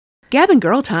Gab and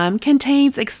Girl Time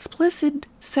contains explicit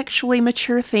sexually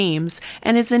mature themes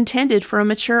and is intended for a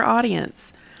mature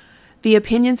audience. The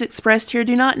opinions expressed here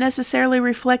do not necessarily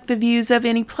reflect the views of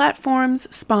any platforms,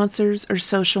 sponsors, or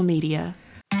social media.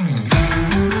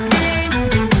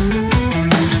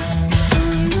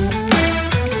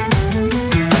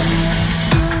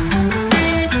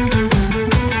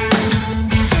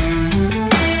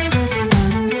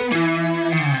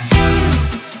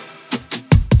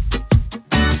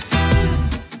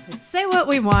 Say what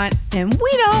we want, and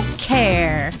we don't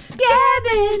care.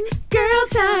 Gavin, girl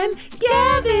time.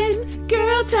 Gavin,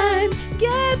 girl time.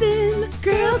 Gavin,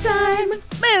 girl time.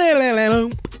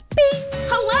 Bing.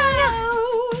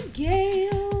 Hello,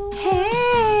 Gail.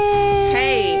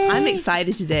 Hey, I'm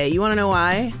excited today. You want to know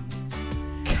why?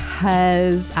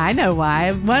 Because I know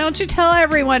why. Why don't you tell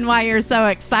everyone why you're so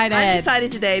excited? I'm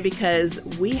excited today because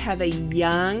we have a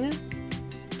young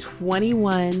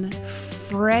 21,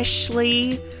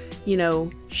 freshly,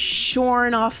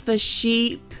 shorn off the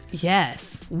sheep,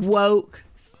 Yes. woke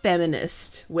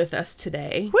feminist with us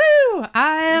today. Woo!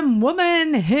 I am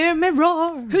woman, hear me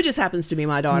roar. Who just happens to be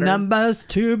my daughter. Numbers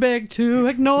too big to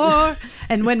ignore.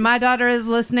 And when my daughter is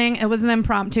listening, it was an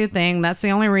impromptu thing. That's the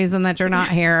only reason that you're not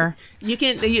here. You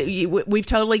can. We've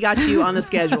totally got you on the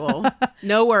schedule.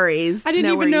 No worries. I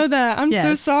didn't even know that. I'm so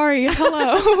Yes. sorry.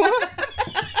 Hello.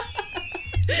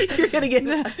 You're gonna get.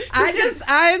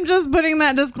 I'm just putting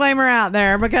that disclaimer out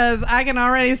there because I can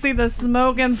already see the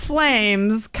smoke and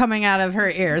flames coming out of her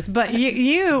ears. But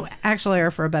you actually are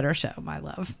for a better show, my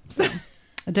love. So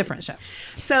a different show.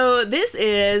 So this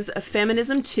is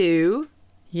Feminism 2.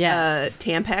 Yes.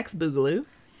 Tampax Boogaloo.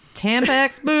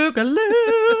 Tampax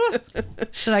Boogaloo.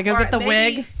 Should I go get the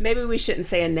wig? Maybe we shouldn't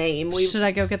say a name. Should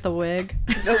I go get the wig?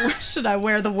 Should I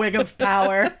wear the wig of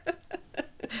power?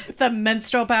 The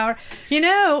menstrual power.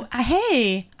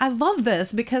 Hey, I love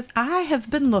this because I have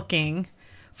been looking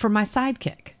for my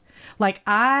sidekick. Like,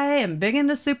 I am big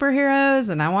into superheroes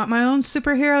and I want my own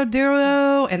superhero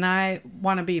duo and I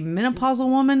want to be menopausal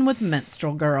woman with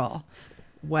menstrual girl.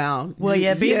 Wow. Will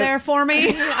you be there for me?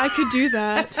 I could do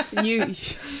that.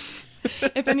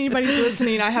 If anybody's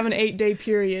listening, I have an 8-day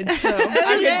period. So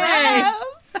Yes.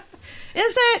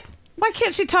 Is it? Why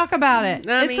can't she talk about it?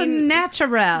 It's a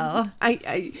natural.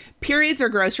 Periods are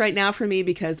gross right now for me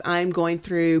because I'm going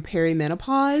through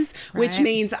perimenopause, which Right.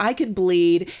 means I could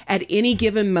bleed at any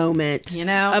given moment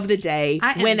of the day,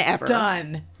 whenever.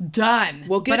 Done.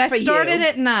 Well, good but for I started you.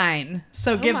 at 9,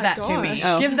 so give my that to me.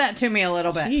 gosh. Give that to me a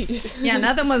little bit. Jeez. Yeah,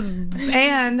 nothing was.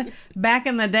 And back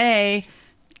in the day,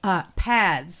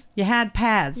 pads. You had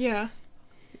pads. yeah.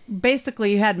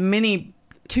 Basically, you had mini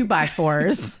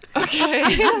 2x4s Okay.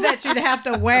 that you'd have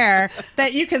to wear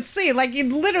that you could see. Like,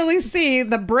 you'd literally see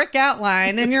the brick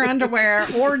outline in your underwear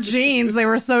or jeans. They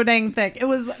were so dang thick. It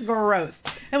was gross.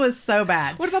 It was so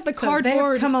bad. What about the So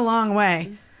cardboard? they've come a long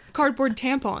way. Cardboard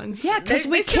tampons. Yeah, because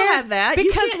They still have that. You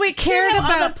Because can't we cared have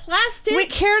all about the plastic. We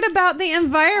cared about the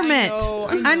environment.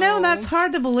 I know. That's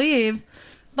hard to believe.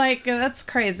 Like, that's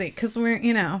crazy because we're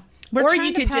or trying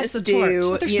you to could pass just the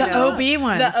torch. do the OB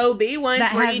ones. The OB ones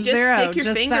that where had you just zero, stick your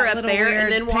just finger that up little there and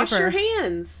weird then wash your paper.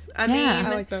 hands. I Yeah. mean, I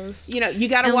like those. you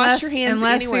got to wash your hands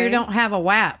unless anyway. you don't have a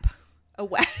WAP.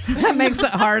 Wow. That makes it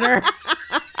harder.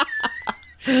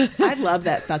 I love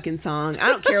that fucking song. I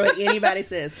don't care what anybody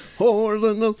says. Whores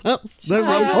in this house. There's a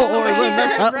whore in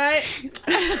this house.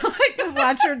 Right? Like,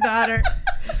 watch your daughter.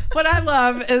 What I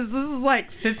love is this is like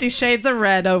 50 Shades of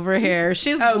Red over here.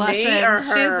 She's Oh, blushing. me or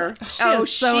her? She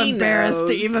is so she embarrassed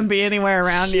to knows. even be anywhere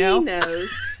around She you.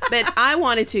 knows. But I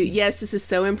wanted to, yes, this is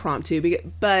so impromptu,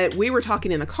 but we were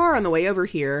talking in the car on the way over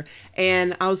here,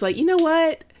 and I was like, you know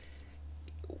what?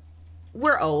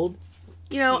 We're old.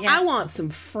 I want some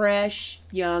fresh,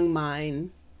 young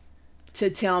mind to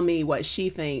tell me what she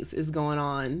thinks is going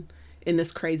on in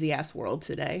this crazy-ass world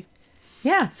today.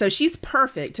 Yeah. So she's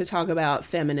perfect to talk about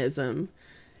feminism.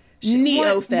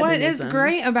 Neo-feminism. What is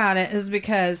great about it is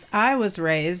because I was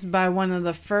raised by one of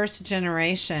the first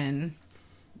generation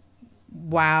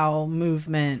WOW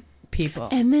movement people.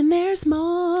 And then there's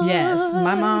Maud. Yes,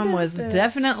 my mom was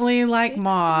definitely like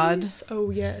Maud.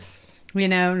 Oh, yes.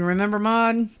 Remember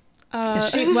Maud?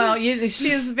 She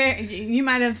is very. You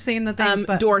might have seen the things,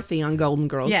 but Dorothy on Golden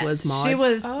Girls yes, was Maud. she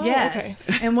was. Oh, yes,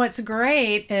 and what's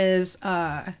great is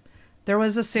there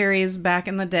was a series back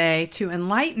in the day to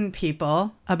enlighten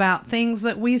people about things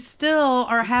that we still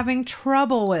are having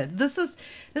trouble with. This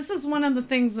is one of the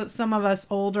things that some of us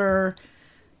older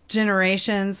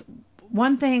generations.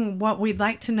 One thing, what we'd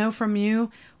like to know from you.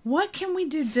 What can we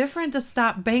do different to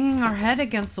stop banging our head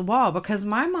against the wall? Because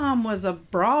my mom was a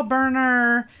bra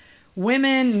burner,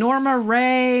 women, Norma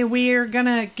Ray, we're going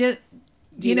to get,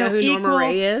 Do you know who Norma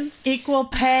Ray is? Equal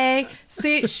pay.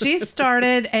 See, she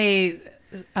started a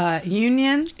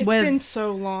union It's been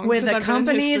so long with since a I've been in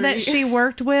company that history. she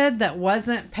worked with that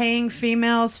wasn't paying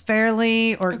females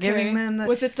fairly or giving them the...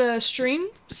 Was it the stream?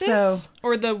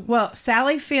 Or the... Well,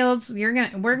 Sally Fields,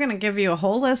 we're gonna give you a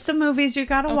whole list of movies you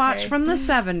gotta watch from the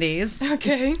 70s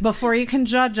Okay. before you can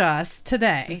judge us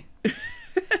today.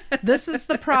 This is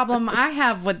the problem I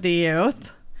have with the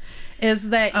youth. Is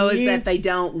that they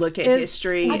don't look at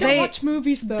history? I don't watch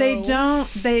movies though.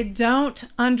 They don't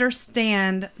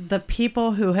understand the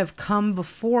people who have come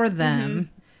before them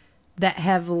that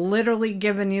have literally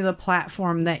given you the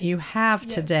platform that you have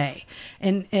today.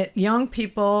 And young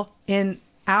people, in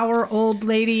our old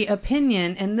lady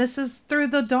opinion, and this is through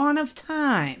the dawn of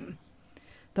time,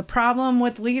 the problem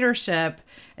with leadership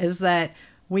is that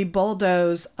we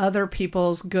bulldoze other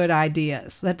people's good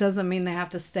ideas. That doesn't mean they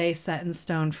have to stay set in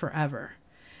stone forever.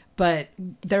 But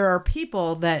there are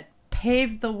people that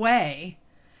paved the way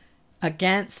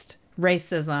against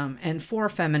racism and for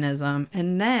feminism.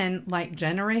 And then, like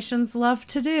generations love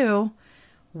to do,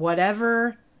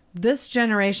 whatever this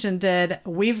generation did,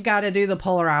 we've got to do the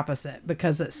polar opposite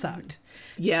because it sucked.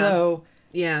 Yeah. So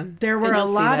yeah, there were a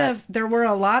lot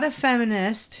of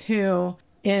feminists who...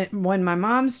 when my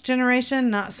mom's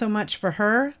generation, not so much for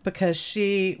her because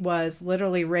she was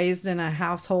literally raised in a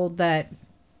household that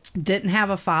didn't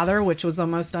have a father, which was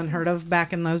almost unheard of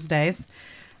back in those days.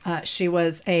 She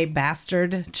was a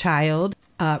bastard child.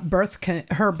 Her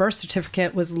birth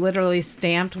certificate was literally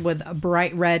stamped with a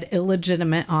bright red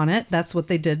illegitimate on it. That's what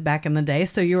they did back in the day.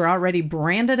 So you were already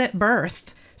branded at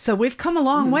birth. So we've come a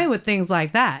long way with things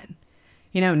like that.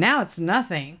 You know, now it's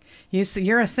nothing.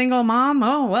 You're a single mom?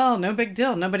 Oh, well, no big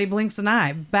deal. Nobody blinks an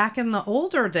eye. Back in the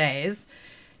older days,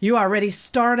 you already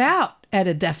start out at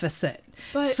a deficit.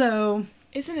 But so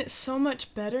isn't it so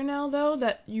much better now, though,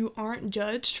 that you aren't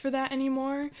judged for that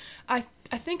anymore? I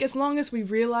think as long as we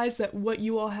realize that what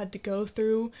you all had to go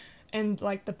through and,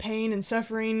 like, the pain and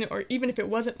suffering, or even if it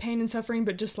wasn't pain and suffering,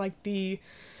 but just, like, the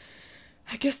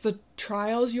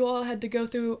trials you all had to go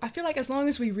through, I feel like as long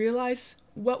as we realize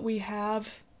what we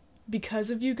have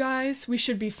because of you guys, we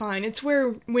should be fine. It's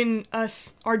when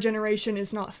our generation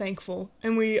is not thankful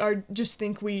and we are just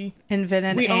think we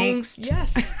invented angst.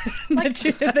 Yes. Like,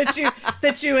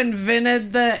 that you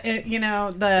invented the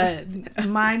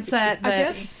mindset that I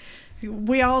guess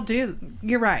we all do.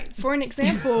 You're right. For an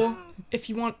example, if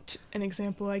you want an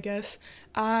example, I guess,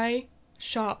 I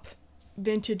shop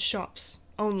vintage shops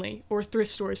only or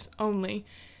thrift stores only.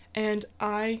 And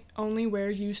I only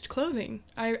wear used clothing.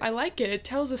 I like it. It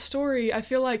tells a story. I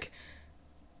feel like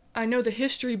I know the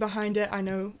history behind it. I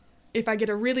know if I get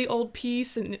a really old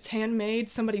piece and it's handmade,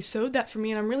 somebody sewed that for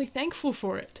me, and I'm really thankful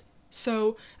for it.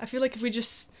 So I feel like if we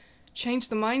just change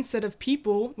the mindset of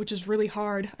people, which is really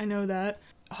hard, I know that,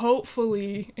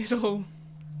 hopefully it'll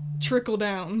trickle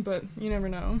down, but you never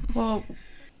know.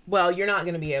 Well, you're not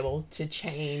going to be able to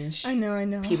change I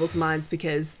know. people's minds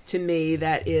because, to me,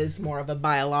 that is more of a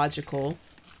biological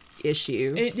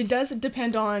issue. It does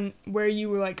depend on where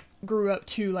you, like, grew up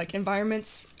to, like,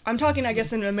 environments. I'm talking, I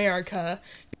guess, in America.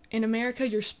 In America,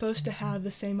 you're supposed to have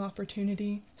the same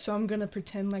opportunity, so I'm going to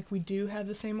pretend like we do have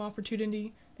the same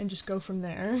opportunity and just go from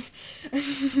there.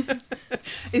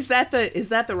 Is that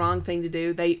the wrong thing to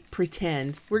do? They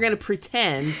pretend. We're going to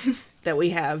pretend that we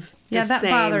have that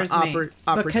same bothers me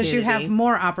opportunity. because you have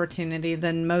more opportunity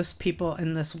than most people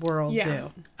in this world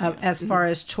do as far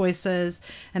as choices.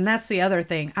 And that's the other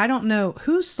thing. I don't know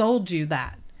who sold you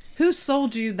that. Who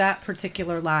sold you that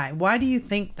particular lie? Why do you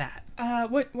think that?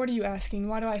 What are you asking?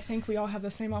 Why do I think we all have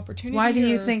the same opportunity? Why do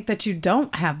you think that you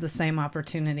don't have the same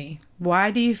opportunity?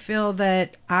 Why do you feel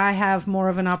that I have more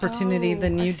of an opportunity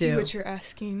than you do? I see what you're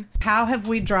asking. How have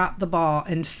we dropped the ball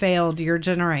and failed your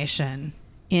generation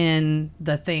in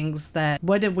the things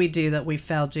what did we do that we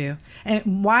failed you?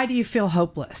 And why do you feel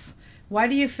hopeless? Why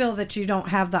do you feel that you don't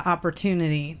have the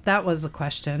opportunity? That was the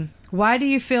question. Why do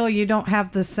you feel you don't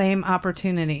have the same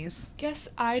opportunities? Guess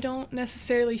I don't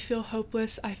necessarily feel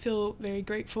hopeless. I feel very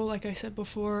grateful. Like I said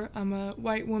before, I'm a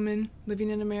white woman living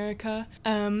in America.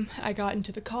 I got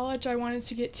into the college I wanted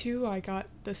to get to. I got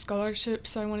the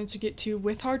scholarships I wanted to get to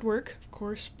with hard work, of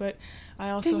course, but I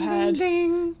also had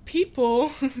ding.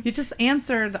 people. You just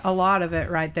answered a lot of it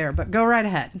right there, but go right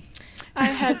ahead. I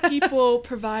had people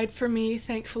provide for me,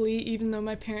 thankfully, even though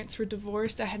my parents were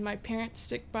divorced. I had my parents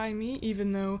stick by me,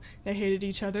 even though they hated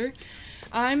each other.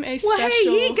 I'm a special... Well, hey,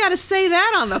 you ain't got to say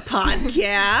that on the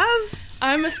podcast.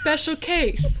 I'm a special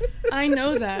case. I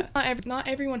know that. Not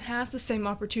everyone has the same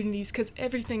opportunities because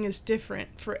everything is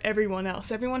different for everyone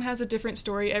else. Everyone has a different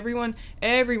story. Everyone,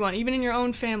 even in your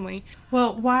own family.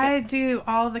 Well, why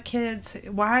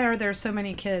are there so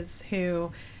many kids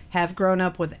who have grown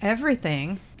up with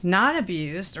everything, not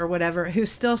abused or whatever, who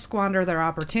still squander their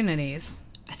opportunities?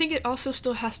 I think it also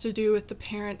still has to do with the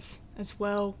parents as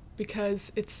well,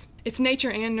 because it's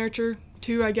nature and nurture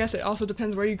too. I guess it also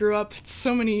depends where you grew up. It's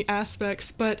so many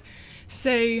aspects. But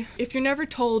say if you're never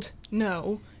told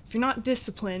no, if you're not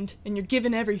disciplined and you're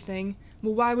given everything,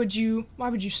 well, why would you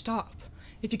stop?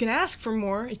 If you can ask for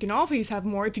more, you can always have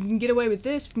more. If you can get away with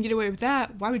this, if you can get away with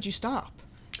that, why would you stop?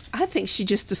 I think she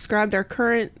just described our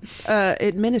current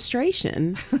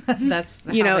administration. That's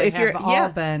how if have you're all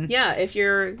been. Yeah, if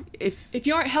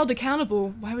you aren't held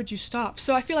accountable, why would you stop?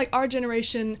 So I feel like our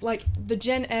generation, like the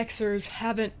Gen Xers,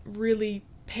 haven't really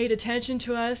paid attention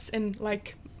to us, and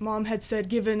like Mom had said,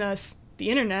 given us the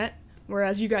internet,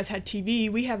 whereas you guys had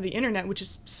TV. We have the internet, which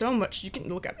is so much. You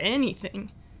can look up anything.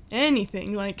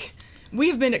 Like, we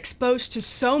have been exposed to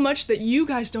so much that you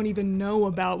guys don't even know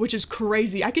about, which is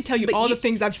crazy. I could tell you all the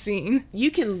things I've seen. You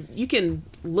can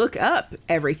look up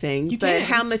everything, but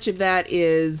how much of that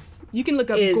is... You can look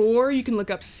up gore, you can look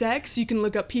up sex, you can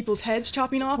look up people's heads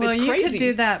chopping off. Well, it's crazy. You could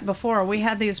do that before. We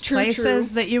had these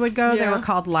places that you would go. Yeah. They were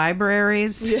called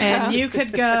libraries. Yeah. And you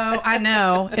could go... I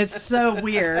know, it's so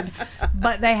weird.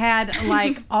 But they had,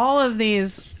 like, all of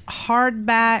these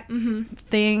hardback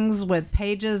things with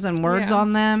pages and words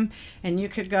on them, and you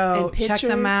could go check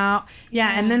them out.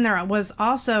 Yeah, and then there was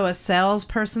also a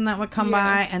salesperson that would come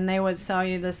by, and they would sell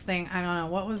you this thing. I don't know,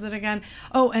 what was it again?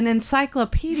 Oh, an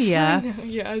encyclopedia.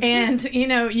 And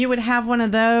you would have one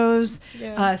of those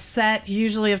set,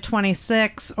 usually of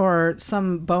 26, or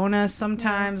some bonus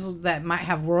sometimes that might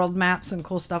have world maps and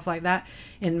cool stuff like that.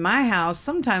 In my house,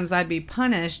 sometimes I'd be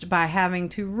punished by having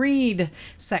to read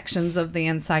sections of the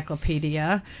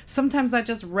encyclopedia. Sometimes I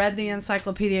just read the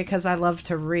encyclopedia because I love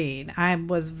to read. I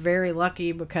was very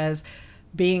lucky because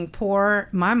being poor,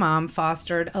 my mom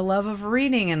fostered a love of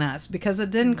reading in us because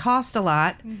it didn't cost a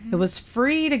lot. It was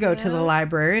free to go to the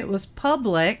library. It was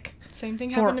public. Same thing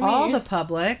happened to for me. all the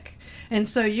public. And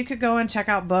so you could go and check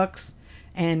out books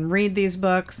and read these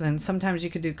books, and sometimes you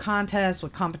could do contests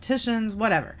with competitions,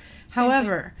 whatever.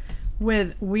 However,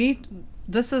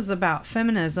 this is about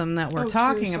feminism that we're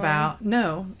talking about.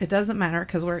 No, it doesn't matter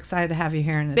because we're excited to have you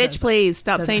here. And bitch, please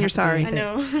stop saying you're sorry. I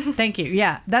know. Thank you.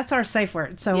 Yeah, that's our safe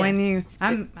word. So when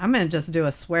I'm going to just do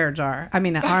a swear jar. I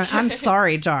mean, I'm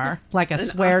sorry jar, like a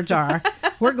swear jar.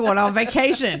 We're going on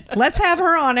vacation. Let's have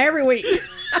her on every week.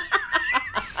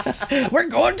 We're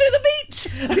going to the beach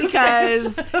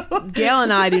because Gail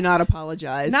and I do not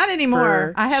apologize. Not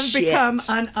anymore. I have become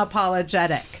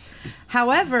unapologetic.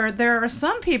 However, there are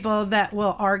some people that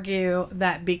will argue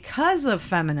that because of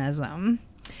feminism,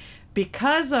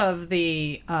 because of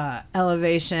the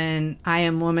elevation, I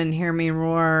am woman, hear me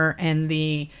roar, and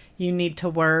the you need to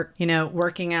work,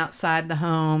 working outside the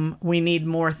home, we need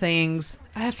more things.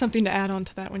 I have something to add on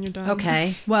to that when you're done.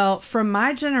 Okay. Well, from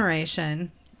my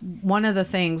generation, one of the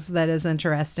things that is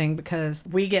interesting, because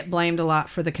we get blamed a lot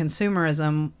for the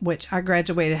consumerism, which I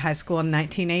graduated high school in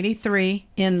 1983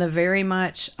 in the very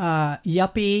much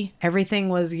yuppie. Everything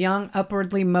was young,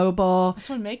 upwardly mobile.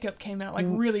 That's when makeup came out, like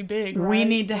really big, right? We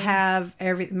need to have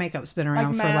makeup's been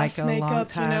around for like a long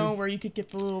time. Where you could get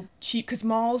the little cheap, because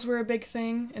malls were a big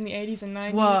thing in the 80s and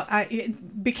 90s. Well,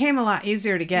 it became a lot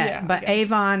easier to get, but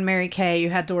Avon, Mary Kay, you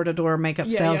had door-to-door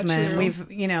makeup salesmen. We've,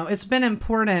 it's been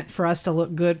important for us to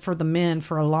look good for the men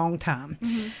for a long time.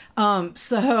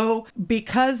 So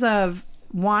because of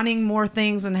wanting more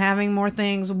things and having more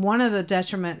things, one of the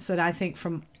detriments that I think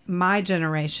from my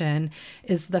generation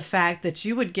is the fact that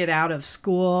you would get out of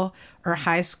school or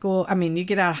high school. I mean, you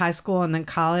get out of high school and then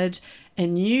college,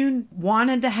 and you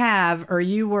wanted to have, or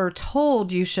you were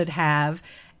told you should have,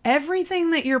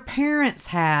 everything that your parents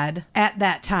had at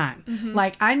that time.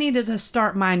 Like, I needed to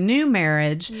start my new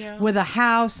marriage with a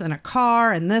house and a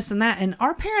car and this and that. And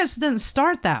our parents didn't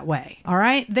start that way. All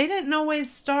right. They didn't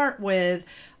always start with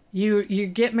you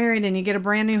get married and you get a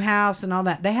brand new house and all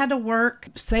that. They had to work,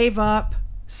 save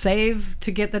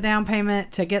to get the down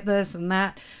payment, to get this and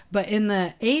that. But in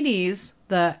the 80s,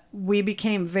 we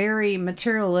became very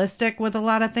materialistic with a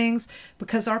lot of things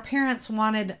because our parents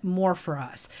wanted more for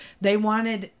us. They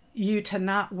wanted you to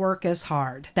not work as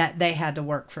hard, that they had to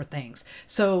work for things.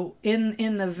 So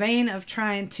in the vein of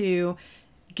trying to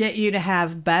get you to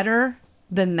have better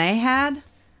than they had,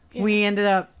 we ended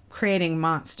up creating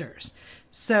monsters.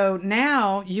 So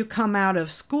now you come out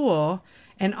of school,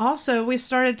 and also we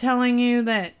started telling you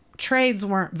that trades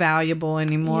weren't valuable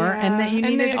anymore, and that you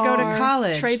needed to go to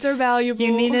college. Trades are valuable.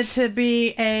 You needed to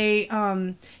be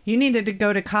you needed to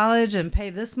go to college and pay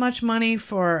this much money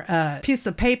for a piece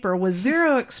of paper with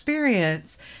zero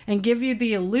experience, and give you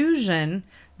the illusion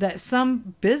that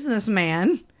some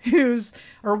businessman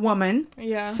or woman,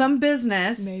 some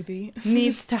business maybe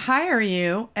needs to hire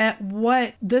you at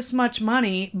what this much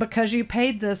money because you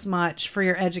paid this much for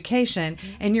your education,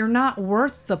 and you're not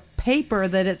worth the paper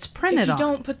that it's printed on. If you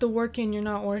don't put the work in, you're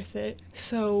not worth it.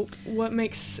 So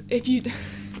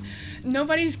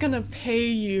nobody's gonna pay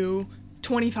you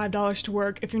 $25 to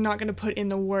work if you're not going to put in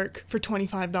the work for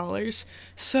 $25.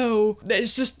 So that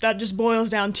just boils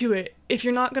down to it. If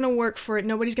you're not going to work for it,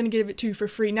 nobody's going to give it to you for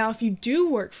free. Now, if you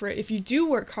do work for it, if you do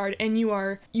work hard and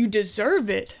you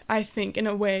deserve it, I think, in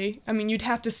a way, I mean, you'd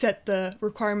have to set the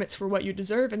requirements for what you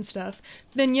deserve and stuff,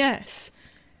 then yes.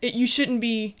 You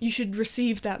should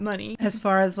receive that money. As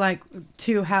far as like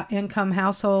two-income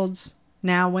households,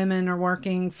 now women are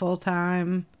working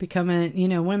full-time, becoming,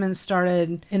 women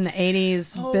started in the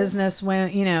 80s, business,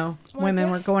 when,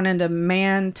 women were going into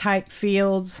man-type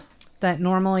fields that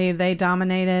normally they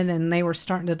dominated, and they were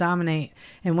starting to dominate,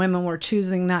 and women were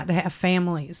choosing not to have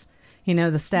families.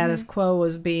 The status quo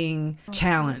was being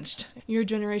challenged. Your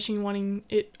generation wanting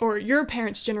it, or your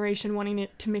parents' generation wanting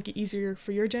it to make it easier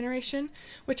for your generation,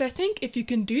 which I think if you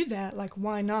can do that, like,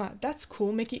 why not? That's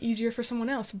cool. Make it easier for someone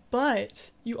else.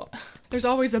 But there's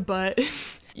always a but.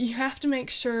 You have to make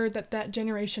sure that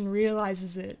generation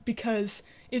realizes it, because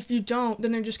if you don't,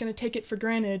 then they're just going to take it for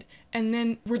granted, and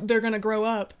then they're going to grow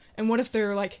up. And what if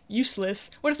they're, like,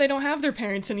 useless? What if they don't have their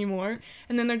parents anymore?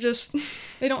 And then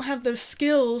they don't have those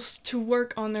skills to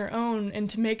work on their own and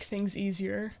to make things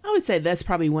easier. I would say that's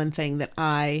probably one thing that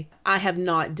I have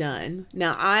not done.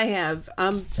 Now,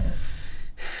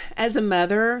 as a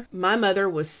mother, my mother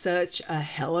was such a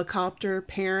helicopter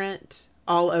parent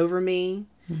all over me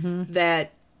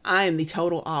that I am the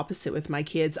total opposite with my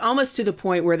kids, almost to the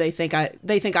point where they think I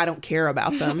don't care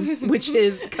about them, which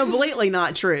is completely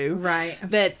not true. Right.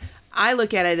 That I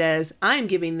look at it as I'm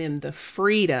giving them the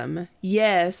freedom.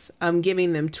 Yes, I'm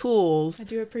giving them tools. I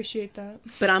do appreciate that.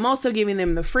 But I'm also giving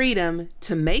them the freedom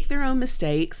to make their own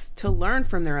mistakes, to learn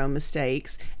from their own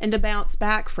mistakes, and to bounce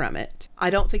back from it. I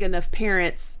don't think enough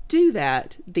parents do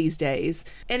that these days.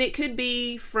 And it could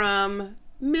be from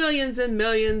millions and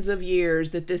millions of years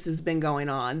that this has been going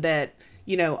on, that,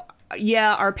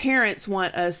 our parents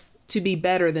want us to be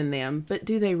better than them, but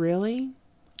do they really?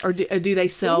 Or do they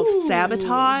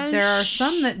self-sabotage? There are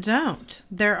some that don't.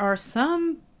 There are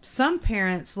some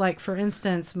parents, like, for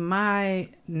instance, my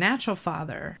natural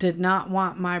father did not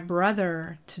want my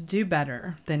brother to do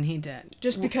better than he did.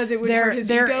 Just because it would hurt his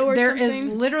ego or there something? There is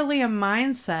literally a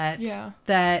mindset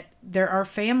that there are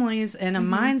families in a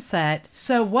mindset.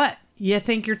 So what? You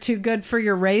think you're too good for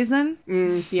your raisin?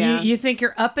 You think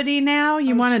you're uppity now?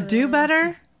 You want to do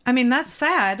better? I mean, that's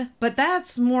sad, but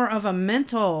that's more of a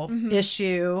mental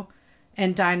issue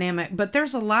and dynamic. But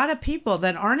there's a lot of people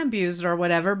that aren't abused or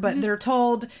whatever, but they're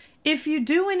told, if you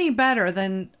do any better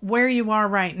than where you are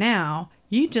right now,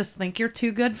 you just think you're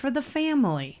too good for the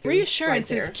family. Reassurance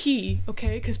is key,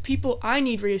 okay? Because I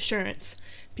need reassurance.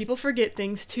 People forget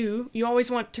things too. You always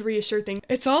want to reassure things.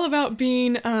 It's all about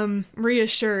being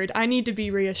reassured. I need to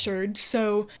be reassured.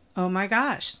 So, oh my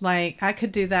gosh, like, I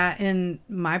could do that in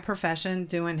my profession,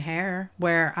 doing hair,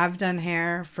 where I've done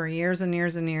hair for years and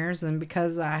years and years, and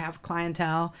because I have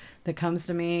clientele that comes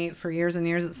to me for years and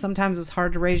years, sometimes it's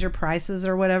hard to raise your prices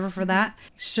or whatever for that.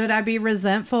 Should I be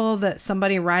resentful that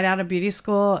somebody right out of beauty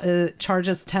school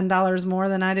charges $10 more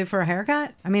than I do for a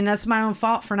haircut? I mean, that's my own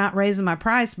fault for not raising my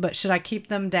price, but should I keep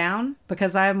them down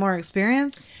because I have more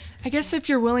experience? I guess if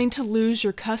you're willing to lose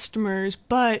your customers,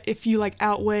 but if you, like,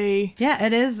 outweigh... Yeah,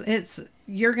 it is.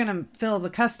 You're going to fill the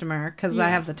customer because I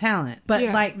have the talent. But,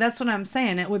 like, that's what I'm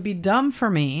saying. It would be dumb for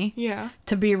me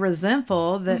to be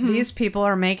resentful that these people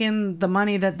are making the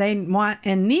money that they want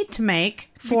and need to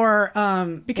make for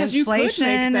because inflation you could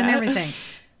make that. and everything.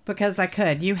 Because I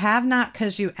could. You have not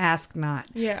because you ask not.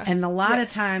 Yeah. And a lot of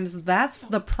times that's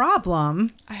the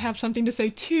problem. I have something to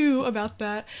say too about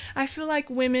that. I feel like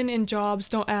women in jobs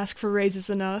don't ask for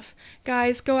raises enough.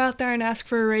 Guys, go out there and ask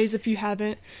for a raise if you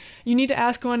haven't. You need to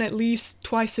ask one at least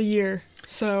twice a year.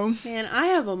 So, man, I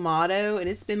have a motto, and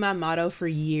it's been my motto for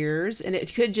years, and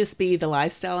it could just be the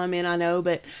lifestyle I'm in, I know,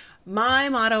 but my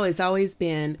motto has always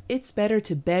been, it's better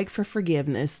to beg for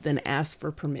forgiveness than ask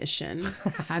for permission.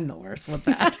 I'm the worst with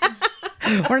that.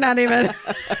 We're not even...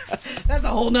 That's a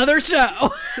whole nother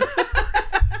show.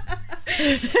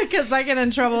 Because I get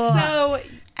in trouble a lot. So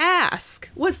ask.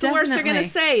 What's the worst they're going to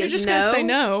say? You're just going to say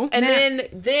no. And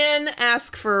then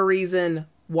ask for a reason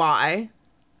why.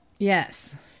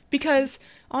 Yes. Because,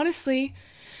 honestly,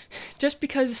 just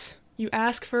because you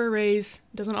ask for a raise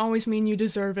doesn't always mean you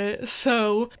deserve it.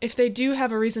 So if they do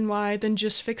have a reason why, then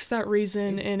just fix that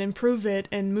reason and improve it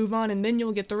and move on, and then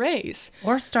you'll get the raise.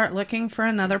 Or start looking for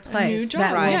another place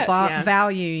that will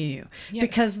value you. Yes.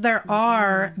 Because there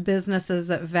are businesses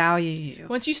that value you.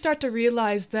 Once you start to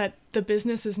realize that the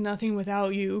business is nothing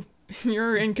without you,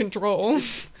 you're in control.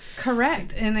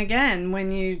 Correct. And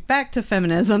again, back to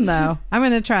feminism though, I'm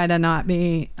going to try to not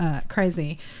be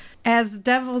crazy. As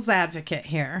devil's advocate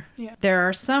here, there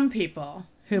are some people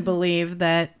who believe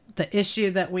that the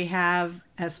issue that we have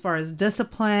as far as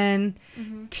discipline,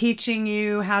 teaching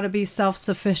you how to be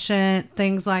self-sufficient,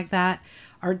 things like that,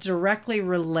 are directly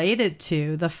related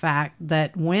to the fact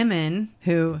that women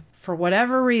who, for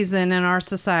whatever reason in our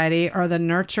society, are the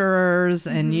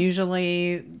nurturers and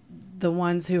usually the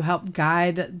ones who help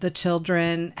guide the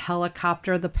children,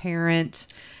 helicopter the parent.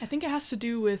 I think it has to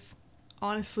do with,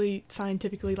 honestly,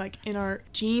 scientifically, like in our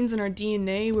genes and our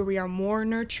DNA, where we are more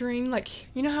nurturing. Like,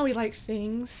 you know how we like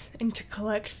things and to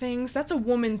collect things? That's a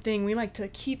woman thing. We like to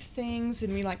keep things,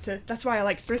 and that's why I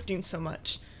like thrifting so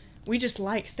much. We just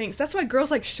like things. That's why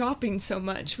girls like shopping so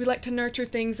much. We like to nurture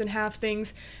things and have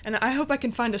things. And I hope I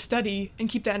can find a study and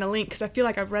keep that in a link, because I feel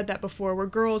like I've read that before, where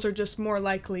girls are just more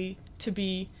likely to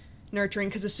be nurturing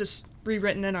because it's just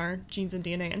rewritten in our genes and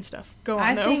DNA and stuff. Go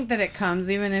on, though. I think that it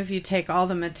comes, even if you take all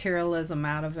the materialism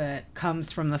out of it,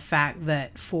 comes from the fact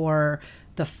that for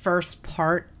the first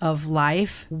part of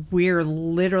life, we're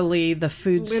literally the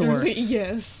food source.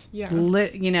 Yes. Yeah.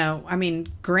 I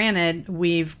mean, granted,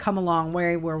 we've come a long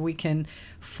way where we can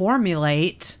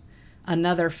formulate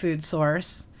another food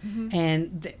source.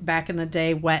 And back in the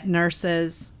day, wet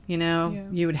nurses,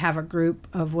 you would have a group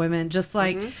of women, just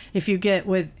like if you get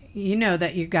with,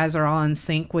 that you guys are all in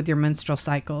sync with your menstrual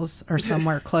cycles or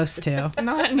somewhere close to.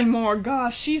 Not anymore.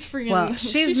 Gosh, she's freaking. Well,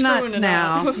 she's nuts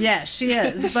now. Yeah, she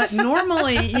is. But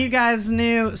normally you guys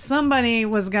knew somebody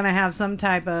was going to have some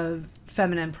type of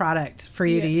feminine product for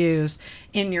you to use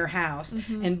in your house.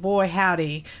 And boy,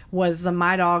 howdy, was the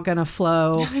Midol going to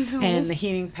flow and the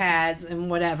heating pads and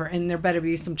whatever. And there better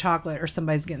be some chocolate or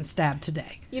somebody's getting stabbed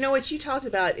today. You know what you talked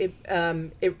about? It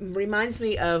reminds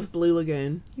me of Blue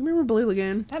Lagoon. You remember Blue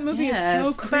Lagoon? That movie is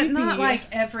so creepy. But not like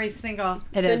every single.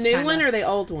 The new one or the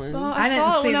old one? Well, I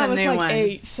didn't see the new one. I was like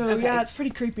 8, so yeah, it's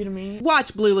pretty creepy to me.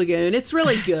 Watch Blue Lagoon. It's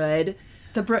really good.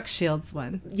 The Brooke Shields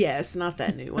one. Yes, not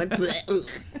that new one.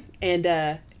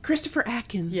 And Christopher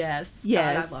Atkins. Yes. God,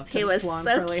 I love him. He was blonde,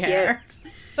 so cute. Hair.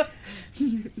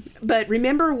 But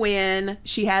remember when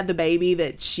she had the baby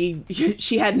that she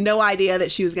had no idea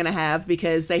that she was going to have,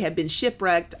 because they had been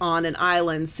shipwrecked on an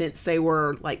island since they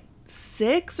were like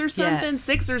 6 or something,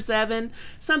 6 or 7,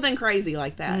 something crazy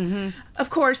like that. Of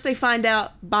course, they find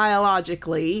out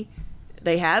biologically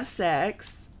they have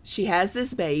sex. She has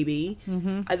this baby.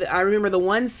 I remember the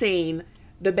one scene,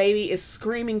 the baby is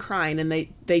screaming, crying, and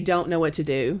they don't know what to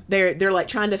do. They're like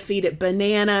trying to feed it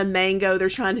banana, mango. They're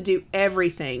trying to do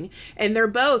everything. And they're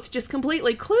both just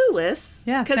completely clueless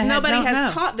because nobody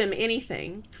has taught them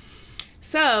anything.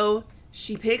 So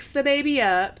she picks the baby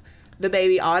up. The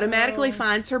baby automatically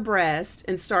finds her breast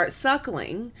and starts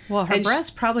suckling. Well, her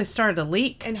breast probably started to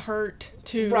leak. And hurt,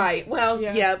 too. Right. Well,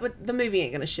 yeah, but the movie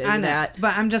ain't going to show you that.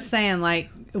 But I'm just saying,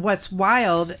 like, what's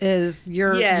wild is you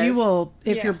will,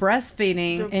 if you're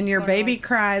breastfeeding and your baby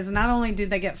cries, not only do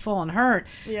they get full and hurt,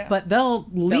 but they'll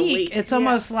leak. It's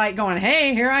almost like going,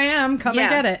 hey, here I am, come and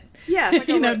get it. Yeah. Like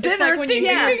dinner, like ding,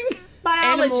 ding.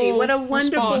 Biology, what a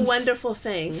wonderful, wonderful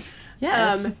thing.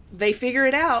 Yes. They figure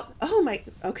it out.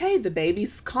 Okay, the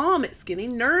baby's calm. It's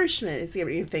getting nourishment. It's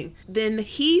getting everything. Then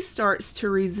he starts to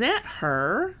resent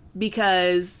her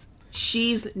because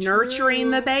she's nurturing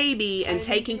the baby and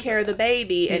taking care of the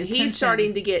baby. And he's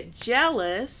starting to get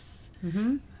jealous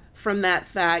from that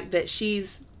fact that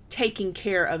she's taking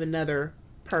care of another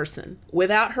person.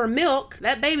 Without her milk,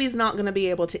 that baby's not going to be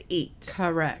able to eat.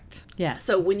 Correct. Yes.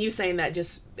 So when you saying that,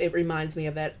 it reminds me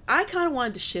of that. I kind of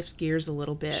wanted to shift gears a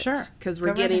little bit. Sure. Because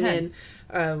we're getting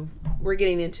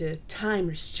into time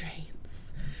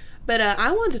restraints. But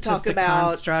I wanted to talk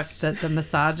about construct that the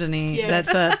misogyny that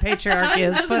the patriarchy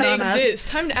has put on us.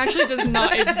 Time actually does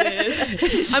not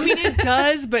exist. I mean, it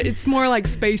does, but it's more like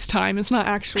space time. It's not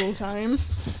actual time.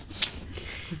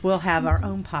 We'll have our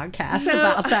own podcast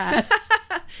about that.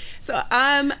 So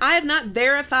I have not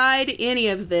verified any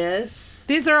of this.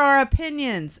 These are our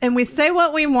opinions, and we say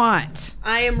what we want.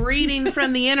 I am reading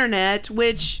from the internet,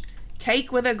 which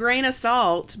take with a grain of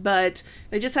salt, but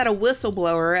they just had a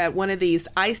whistleblower at one of these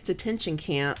ICE detention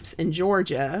camps in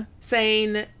Georgia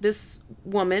saying this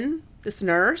woman, this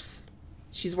nurse,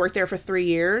 she's worked there for 3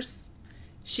 years.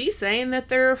 She's saying that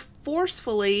they're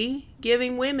forcefully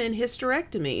giving women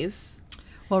hysterectomies.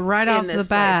 Well, right off the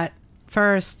bat,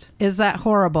 first, is that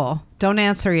horrible? Don't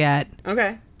answer yet.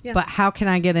 Okay. Yeah. But how can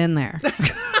I get in there?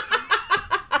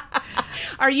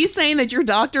 Are you saying that your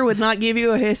doctor would not give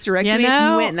you a hysterectomy if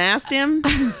you went and asked him?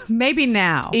 Maybe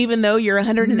now. Even though you're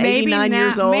 189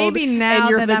 years old maybe now and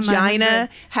your that vagina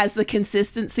has the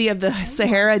consistency of the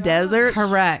Sahara Desert?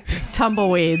 Correct.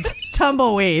 Tumbleweeds.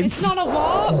 Tumbleweeds. It's not a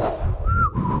wop.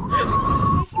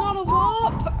 It's not a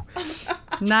wop.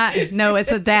 No,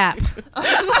 it's a DAP.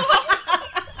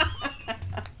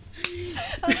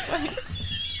 That's funny.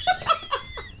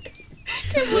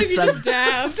 I can't believe you just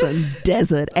dabbed. Some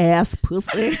desert ass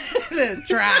pussy. It is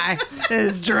dry. It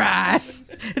is dry.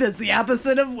 It is the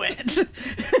opposite of wet. So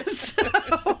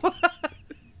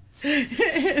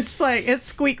it's like it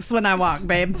squeaks when I walk,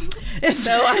 babe.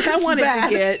 So I wanted to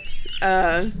get.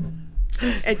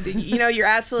 And, you're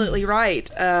absolutely right.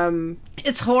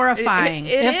 It's horrifying.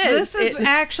 It if is. this is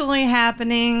actually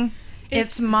happening,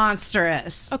 it's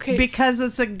monstrous. Okay, because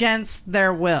it's against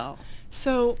their will.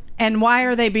 So, and why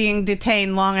are they being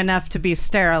detained long enough to be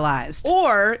sterilized?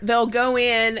 Or they'll go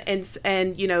in and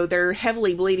they're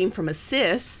heavily bleeding from a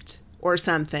cyst or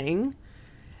something,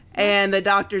 and the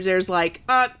doctor there's like,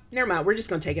 never mind, we're just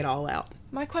going to take it all out.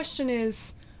 My question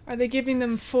is, are they giving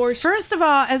them forced? First of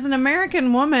all, as an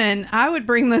American woman, I would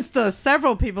bring this to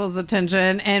several people's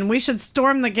attention, and we should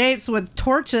storm the gates with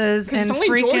torches and it's only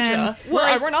freaking. Georgia.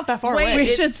 Well, we're not that far away. We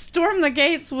should storm the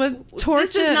gates with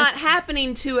torches. This is not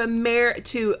happening to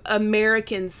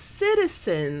American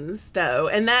citizens, though,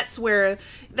 and that's where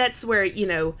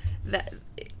that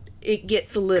it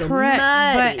gets a little correct.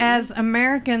 muddy. But as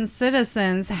American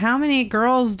citizens, how many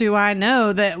girls do I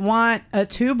know that want a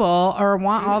tubal or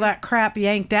want all that crap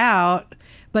yanked out,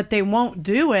 but they won't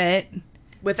do it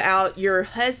without your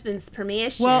husband's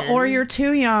permission? Well, or you're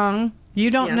too young.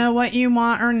 You don't know what you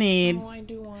want or need. Oh, I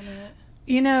do want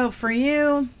it. For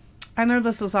you, I know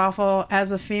this is awful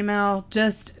as a female,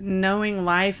 just knowing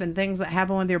life and things that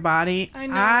happen with your body.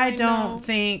 I don't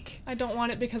think I don't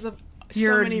want it because of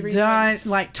you're so many done.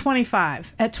 reasons. Like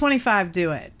 25. At 25,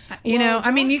 do it.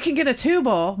 Well, you can get a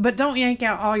tubal, but don't yank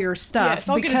out all your stuff. Yes,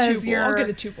 I'll get a tubal. I'll get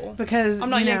a tubal. Because I'm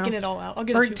not yanking it all out. I'll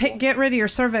get a tubal. Or get rid of your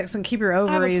cervix and keep your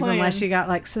ovaries unless you got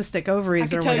like cystic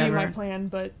ovaries or whatever. I can tell you my plan,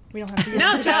 but we don't have to.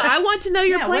 No, I want to know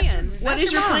your plan. What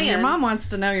is your plan? Your mom wants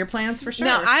to know your plans for sure.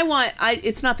 No,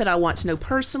 it's not that I want to know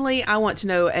personally. I want to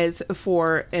know as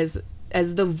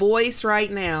the voice right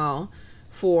now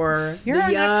for the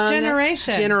next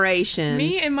generation.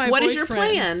 Me and my what boyfriend. Is your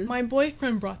plan? My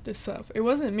boyfriend brought this up. It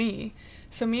wasn't me.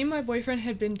 So me and my boyfriend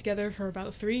had been together for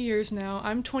about 3 years now.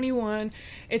 I'm 21.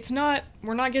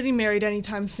 We're not getting married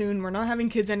anytime soon. We're not having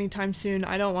kids anytime soon.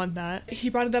 I don't want that. He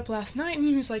brought it up last night and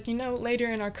he was like, later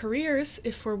in our careers,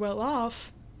 if we're well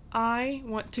off, I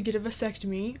want to get a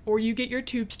vasectomy or you get your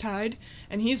tubes tied.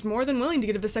 And he's more than willing to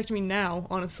get a vasectomy now,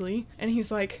 honestly. And he's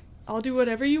like, I'll do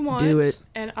whatever you want. Do it.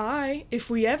 And if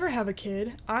we ever have a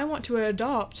kid, I want to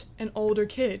adopt an older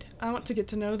kid. I want to get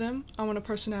to know them. I want a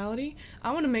personality.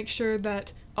 I want to make sure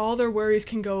that all their worries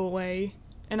can go away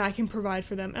and I can provide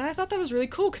for them. And I thought that was really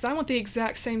cool because I want the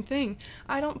exact same thing.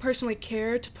 I don't personally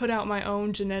care to put out my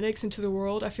own genetics into the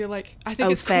world. I think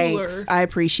it's cooler. I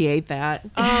appreciate that.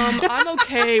 I'm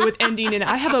okay with ending it.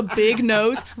 I have a big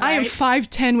nose. Right? I am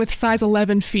 5'10" with size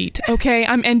 11 feet. Okay,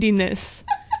 I'm ending this.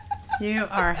 You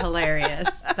are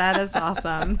hilarious. That is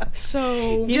awesome.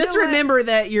 So just remember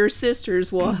that your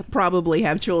sisters will probably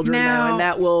have children now, and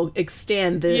that will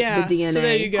extend the DNA. So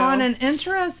there you go. On an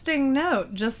interesting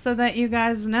note, just so that you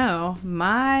guys know,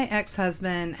 my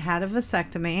ex-husband had a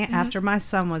vasectomy after my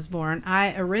son was born.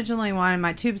 I originally wanted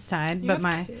my tubes tied, but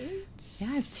kids? I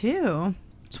have 2.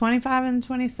 25 and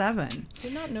 27.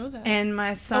 Did not know that. And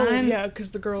my son...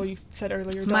 because the girl you said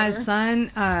earlier, my son,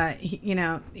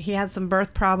 he had some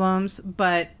birth problems,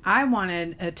 but I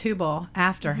wanted a tubal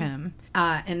after him.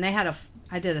 And they had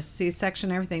I did a C-section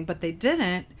and everything, but they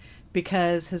didn't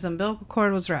because his umbilical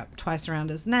cord was wrapped twice around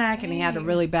his neck, and he had a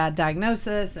really bad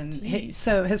diagnosis, and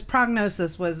so his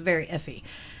prognosis was very iffy.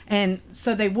 And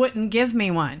so they wouldn't give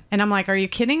me one. And I'm like, are you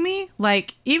kidding me?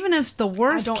 Like, even if the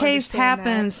worst case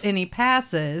happens and he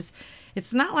passes,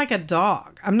 it's not like a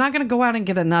dog. I'm not going to go out and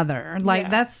get another. Like,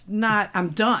 that's not, I'm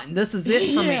done. This is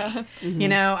it for me.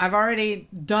 Mm-hmm. I've already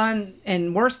done,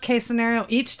 in worst case scenario,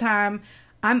 each time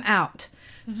I'm out.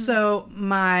 So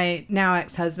my now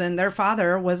ex-husband, their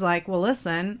father was like, well,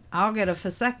 listen, I'll get a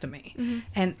vasectomy.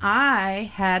 And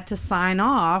I had to sign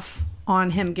off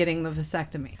on him getting the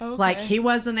vasectomy. Okay. Like, he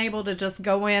wasn't able to just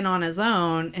go in on his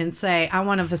own and say, I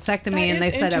want a vasectomy. That And they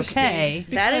is said, interesting. okay.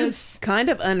 That is kind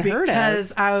of unheard of.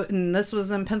 Because and this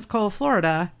was in Pensacola,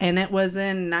 Florida, and it was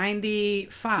in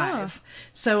 95.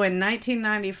 So in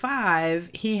 1995,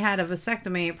 he had a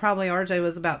vasectomy. Probably RJ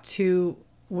was about 2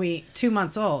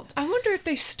 months old. I wonder if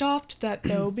they stopped that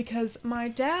though, because my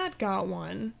dad got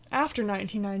one after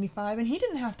 1995, and he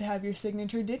didn't have to have your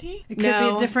signature, did he? It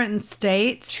could be different in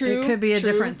states. True, It could be a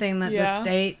true. different thing that the Yeah.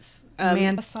 states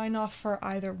A sign off for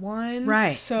either one.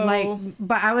 Right. So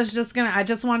but I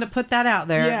just wanted to put that out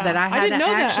there Yeah. that I I had didn't to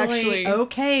know that, actually actually.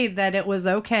 okay that it was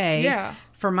okay. Yeah.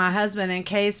 For my husband in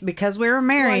case, because we were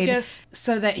married, guess-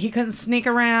 so that he couldn't sneak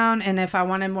around and if I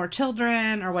wanted more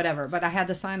children or whatever, but I had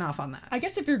to sign off on that. I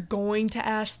guess if you're going to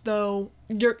ask though,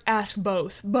 you're ask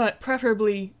both, but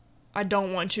preferably I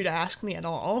don't want you to ask me at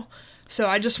all. So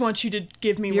I just want you to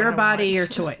give me Your what I body, want. your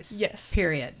choice. Yes.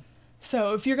 Period.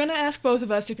 So if you're gonna ask both of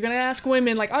us, if you're gonna ask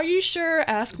women, like, are you sure?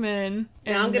 Ask men.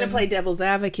 Now I'm going then- to play devil's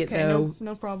advocate, Okay, though.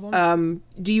 no problem.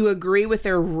 Do you agree with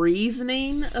their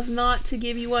reasoning of not to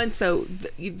give you one? So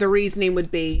the reasoning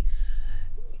would be,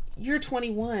 you're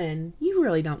 21. You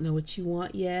really don't know what you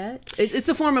want yet. It's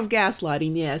a form of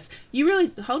gaslighting, yes. You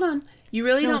really, hold on. You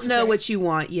really No, don't it's know okay. what you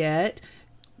want yet.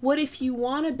 What if you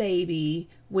want a baby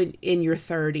when in your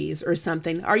 30s or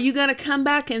something? Are you going to come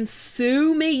back and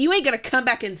sue me? You ain't going to come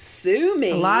back and sue me.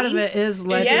 A lot of it is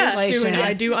legislation. Suing,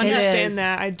 I do It understand is.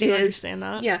 that. I do It is. understand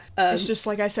that. Yeah, it's just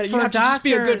like I said, you have to just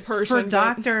be a good person. For but-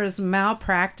 doctors,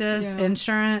 malpractice Yeah.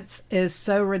 insurance is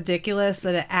so ridiculous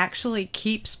that it actually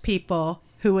keeps people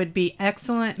who would be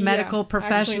excellent medical I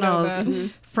actually know professionals that.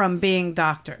 from being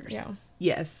doctors. Yeah.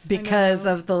 Yes. Because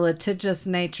know. of the litigious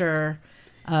nature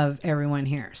of everyone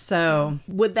here. So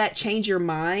Would that change your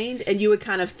mind and you would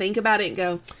kind of think about it and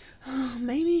go, oh,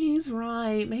 maybe he's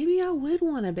right. Maybe I would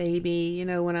want a baby,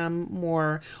 when I'm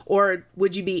more, or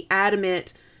would you be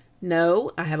adamant,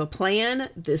 no, I have a plan.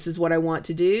 This is what I want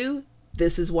to do.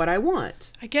 This is what I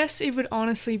want. I guess it would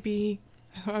honestly be,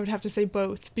 I would have to say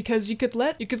both, because you could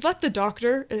let the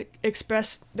doctor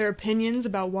express their opinions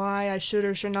about why I should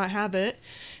or should not have it,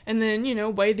 and then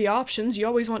weigh the options. You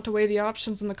always want to weigh the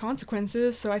options and the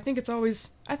consequences. So I think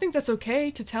that's okay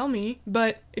to tell me.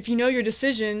 But if you know your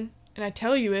decision and I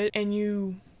tell you it and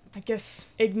you, I guess,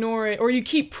 ignore it, or you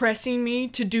keep pressing me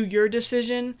to do your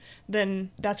decision,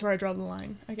 then that's where I draw the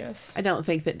line, I guess. I don't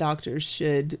think that doctors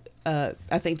should, I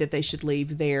think that they should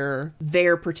leave their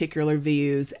particular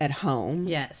views at home.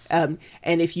 yes. And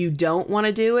if you don't want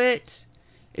to do it,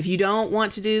 if you don't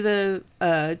want to do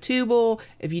the tubal,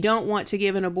 if you don't want to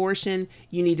give an abortion,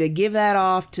 you need to give that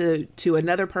off to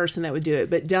another person that would do it.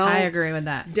 But don't. I agree with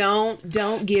that.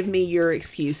 Don't give me your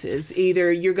excuses. Either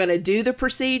you're going to do the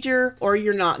procedure or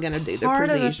you're not going to do the Part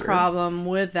procedure. of the problem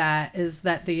with that is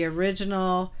that the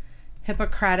original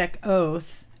Hippocratic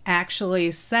Oath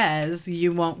actually says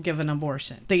you won't give an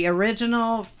abortion. The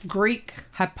original Greek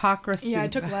Hippocracy. Yeah, I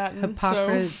took Latin,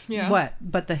 so, yeah. What?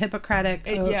 But the Hippocratic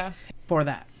Oath Yeah. for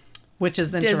that, which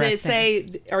is Does interesting. it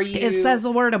say? Are you? It says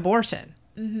the word abortion,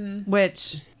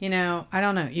 which I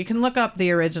don't know. You can look up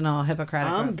the original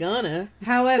Hippocratic I'm Oath. gonna.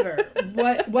 However,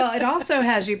 it also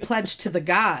has you pledge to the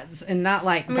gods and not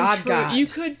like God. True. You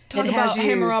could talk It has about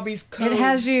Hammurabi's code. It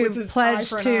has you with his pledge eye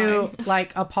for an to eye.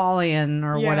 like Apollyon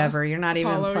or Yeah. whatever. You're not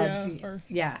Apollo, even pledged.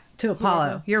 yeah, or To Apollo.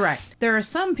 whoever. You're right. There are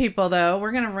some people though.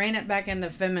 We're gonna rein it back into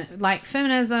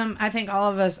feminism. I think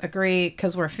all of us agree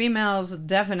because we're females.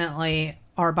 Definitely.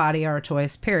 Our body, our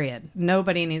choice, period.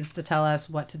 Nobody needs to tell us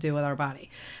what to do with our body.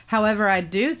 However, I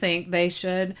do think they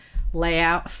should lay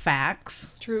out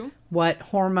facts. True. What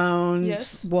hormones,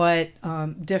 Yes. what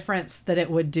difference that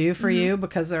it would do for you,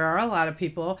 because there are a lot of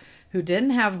people who didn't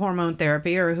have hormone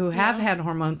therapy or who have had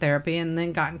hormone therapy and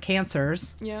then gotten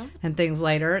cancers Yeah. and things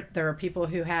later. There are people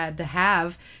who had to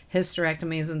have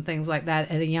hysterectomies and things like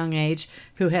that at a young age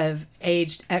who have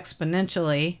aged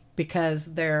exponentially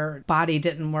because their body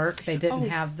didn't work. They didn't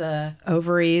have the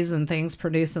ovaries and things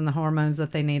producing the hormones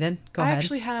that they needed. Go I ahead.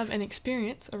 actually have an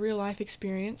experience, a real life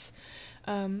experience.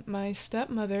 My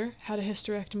stepmother had a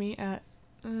hysterectomy at,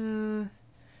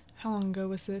 how long ago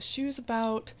was this? She was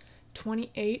about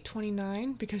 28,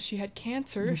 29 because she had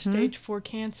cancer, stage 4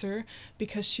 cancer,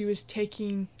 because she was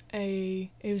taking it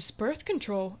was birth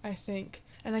control, I think.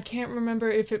 And I can't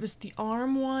remember if it was the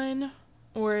arm one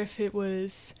or if it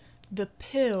was the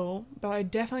pill, but I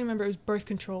definitely remember it was birth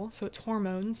control, so it's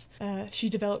hormones. She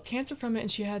developed cancer from it and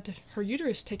she had her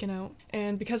uterus taken out.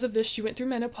 And because of this, she went through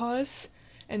menopause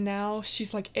and now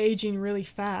she's like aging really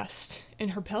fast in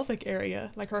her pelvic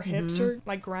area. Like her hips are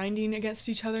like grinding against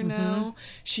each other now.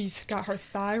 She's got her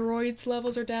thyroid's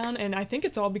levels are down, and I think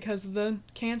it's all because of the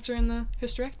cancer and the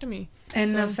hysterectomy.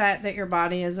 And the fact that your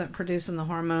body isn't producing the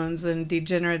hormones and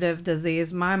degenerative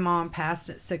disease. My mom passed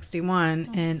at 61,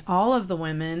 and all of the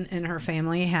women in her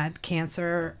family had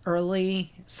cancer,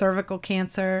 early cervical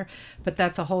cancer, but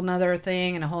that's a whole nother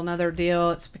thing and a whole nother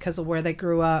deal. It's because of where they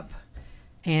grew up.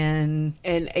 And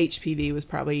HPV was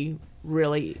probably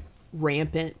really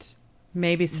rampant.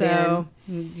 Maybe so.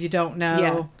 You don't know.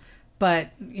 Yeah.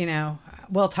 But,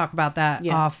 we'll talk about that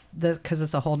because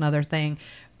it's a whole nother thing.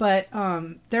 But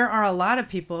there are a lot of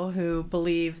people who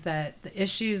believe that the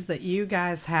issues that you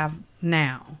guys have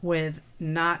now with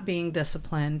not being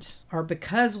disciplined are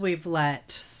because we've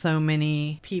let so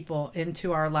many people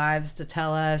into our lives to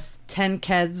tell us 10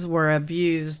 kids were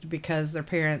abused because their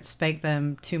parents spanked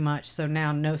them too much, so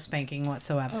now no spanking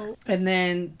whatsoever. Oh. And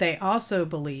then they also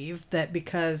believe that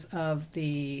because of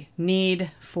the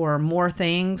need for more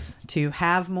things, to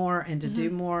have more and to do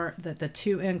more, that the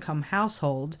two-income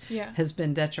household has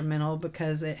been detrimental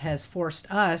because it has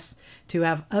forced us to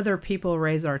have other people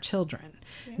raise our children.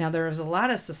 Now, there's a lot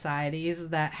of societies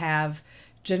that have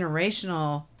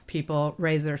generational people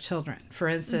raise their children. For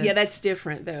instance... Yeah, that's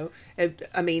different, though.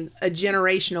 I mean, a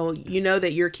generational,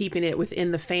 that you're keeping it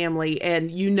within the family,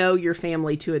 and your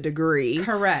family to a degree.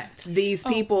 Correct. These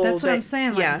people... That's what I'm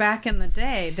saying. Like, back in the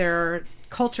day, there are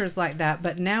cultures like that,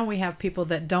 but now we have people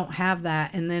that don't have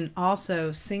that, and then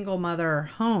also single mother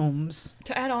homes.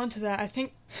 To add on to that, I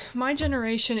think my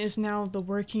generation is now the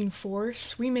working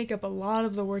force. We make up a lot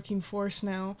of the working force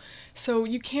now. So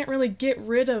you can't really get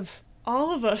rid of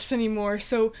all of us anymore.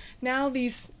 So now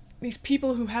these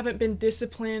people who haven't been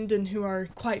disciplined and who are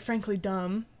quite frankly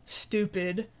dumb,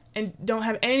 stupid, and don't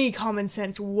have any common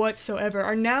sense whatsoever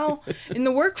are now in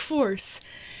the workforce.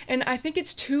 And I think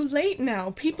it's too late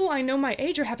now. People I know my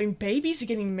age are having babies,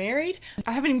 getting married.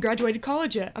 I haven't even graduated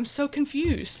college yet. I'm so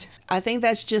confused. I think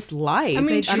that's just life. I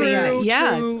mean, true,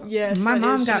 yes. My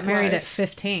mom got married at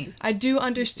 15. I do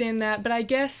understand that, but I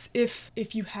guess if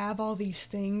you have all these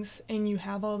things and you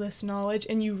have all this knowledge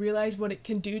and you realize what it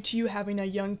can do to you having a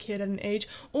young kid at an age,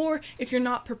 or if you're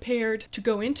not prepared to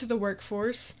go into the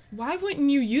workforce, why wouldn't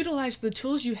you utilize the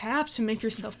tools you have to make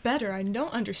yourself better? I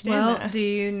don't understand that.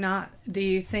 Do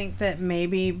you think that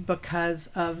maybe because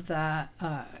of the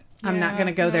I'm not going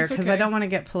to go there because I don't want to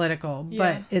get political,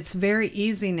 but it's very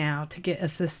easy now to get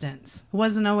assistance. It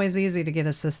wasn't always easy to get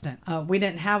assistance. We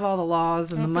didn't have all the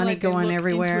laws and the money going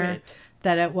everywhere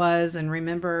that it was. And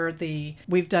remember,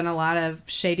 we've done a lot of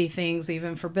shady things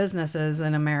even for businesses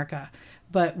in America.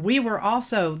 But we were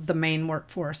also the main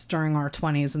workforce during our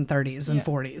 20s and 30s and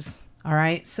 40s. All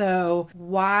right. So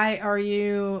why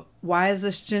is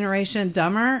this generation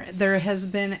dumber? There has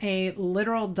been a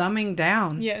literal dumbing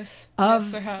down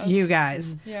of you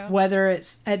guys, whether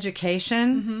it's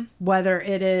education, whether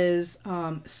it is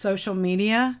social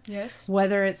media,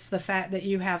 whether it's the fact that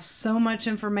you have so much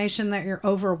information that you're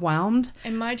overwhelmed.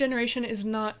 And my generation is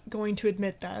not going to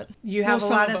admit that. You have a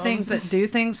lot of things that do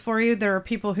things for you. There are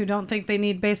people who don't think they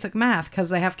need basic math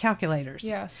because they have calculators.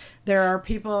 Yes. There are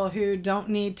people who don't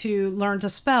need to learn to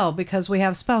spell because we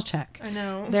have spell check. I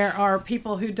know. There are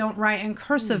people who don't write in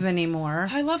cursive anymore.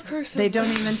 I love cursive. They don't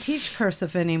even teach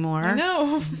cursive anymore. I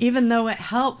know. Even though it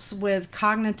helps with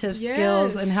cognitive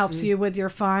skills and helps you with your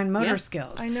fine motor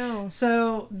skills. I know.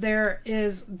 So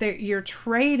you're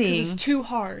trading. It's too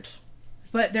hard.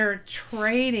 But they're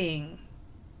trading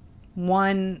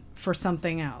one for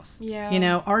something else.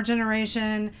 Yeah. Our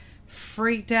generation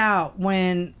freaked out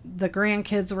when the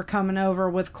grandkids were coming over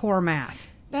with core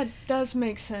math. That does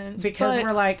make sense. Because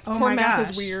we're like, oh my gosh. Core math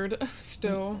is weird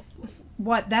still.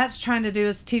 What that's trying to do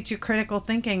is teach you critical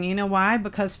thinking. You know why?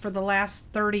 Because for the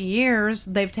last 30 years,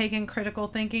 they've taken critical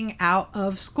thinking out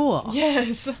of school.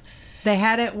 Yes. They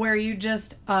had it where you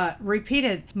just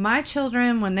repeated. My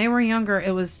children, when they were younger,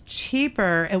 it was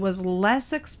cheaper. It was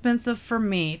less expensive for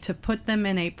me to put them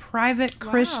in a private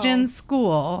Christian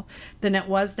school than it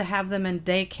was to have them in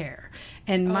daycare.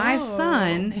 And my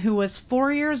son, who was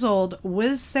 4 years old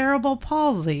with cerebral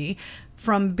palsy,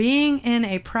 from being in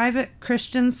a private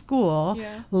Christian school,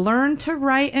 learned to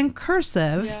write in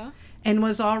cursive and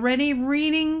was already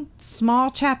reading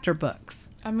small chapter books.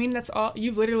 I mean, that's all.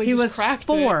 You've literally cracked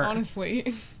 4. it,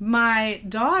 honestly. My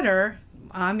daughter,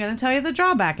 I'm going to tell you the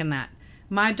drawback in that.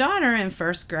 My daughter in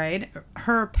first grade,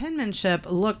 her penmanship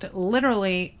looked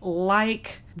literally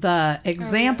like the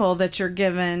example that you're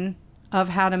given of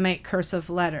how to make cursive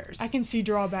letters. I can see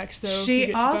drawbacks, though. if you She get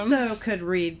to them. also could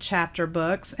read chapter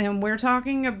books, and we're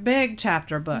talking a big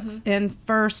chapter books in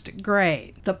first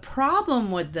grade. The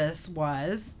problem with this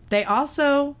was they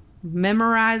also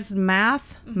memorized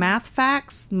math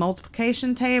facts,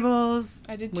 multiplication tables.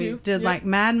 I did We too. did Yep. like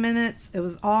mad minutes. It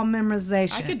was all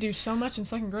memorization. I could do so much in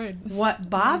second grade. What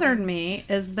bothered me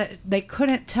is that they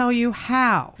couldn't tell you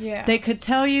how. Yeah. They could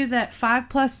tell you that 5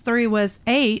 plus 3 was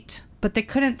 8, but they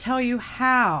couldn't tell you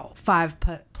how 5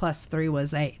 plus 3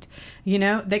 was 8. You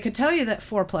know, they could tell you that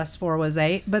 4 plus 4 was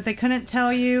 8, but they couldn't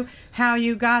tell you how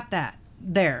you got that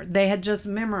there. They had just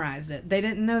memorized it. They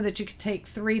didn't know that you could take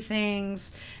 3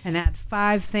 things and add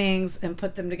 5 things and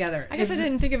put them together. I guess I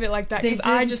didn't think of it like that They because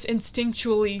I did- just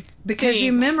instinctually because you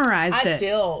think- memorized it.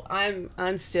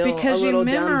 I'm still Because a you little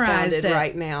memorized dumbfounded it.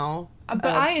 right now. But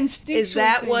of- I instinctually Is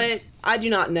that think- what I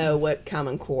do not know what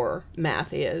Common Core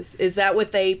math is? Is that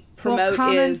what they promote?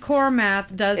 Common is Core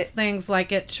math does things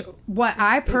like what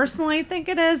I personally think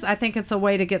it is, I think it's a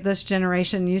way to get this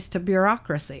generation used to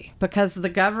bureaucracy because the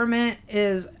government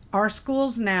is our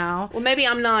schools now. Well, maybe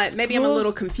I'm not. Maybe I'm a Schools-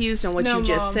 little confused on what No, you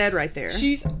just Mom. said right there.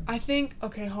 I think,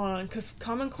 okay, hold on, because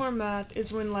Common Core math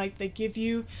is when, like, they give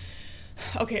you,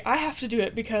 okay, I have to do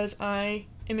it because I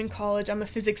am in college. I'm a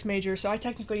physics major, so I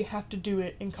technically have to do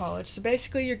it in college. So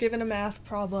basically, you're given a math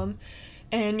problem,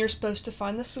 and you're supposed to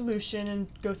find the solution and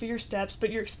go through your steps,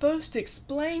 but you're supposed to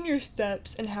explain your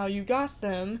steps and how you got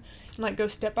them, and, like, go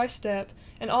step by step.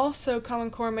 And also, Common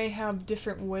Core may have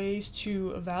different ways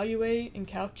to evaluate and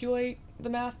calculate the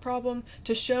math problem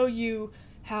to show you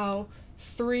how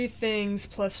 3 things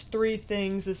plus 3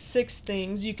 things is 6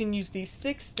 things. You can use these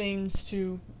 6 things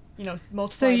to, multiply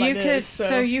So by you this. could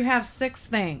so you have 6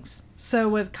 things. So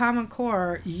with Common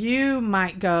Core, you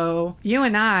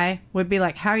and I would be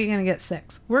like, how are you going to get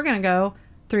 6? We're going to go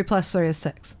 3 plus 3 is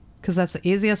 6 because that's the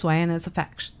easiest way and it's a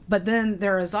fact. But then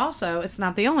there is also, it's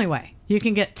not the only way. You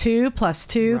can get 2 plus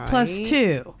 2 plus Right.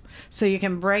 2. So you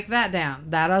can break that down.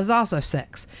 That is also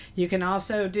 6. You can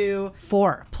also do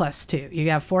 4 plus 2. You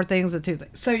have 4 things and 2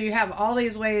 things. So you have all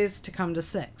these ways to come to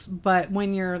 6. But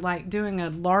when you're like doing a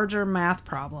larger math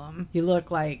problem, you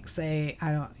look like, say,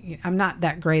 I'm not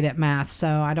that great at math, so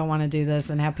I don't want to do this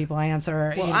and have people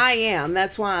answer. Well, I am.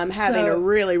 That's why I'm having So- a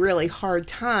really, really hard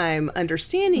time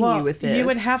understanding you with this. You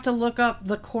would have to look up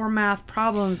the core math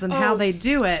problems and how Oh, they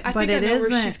do it, I but think it I know where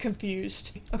she's isn't.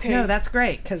 confused. Okay. No, that's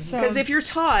great because So- Because if you're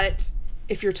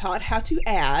taught how to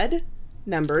add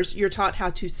numbers, you're taught how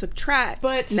to subtract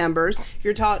But- numbers,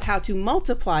 you're taught how to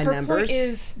multiply her numbers. point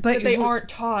is But that they you- aren't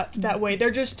taught that way.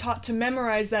 They're just taught to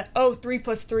memorize that, 3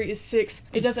 plus 3 is 6.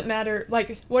 It doesn't matter.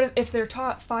 Like, what if they're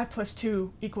taught 5 plus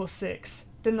 2 equals 6?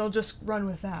 Then they'll just run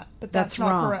with that. But that's not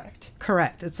wrong. correct.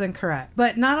 Correct. It's incorrect.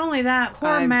 But not only that,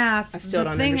 core math. I still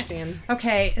the don't understand.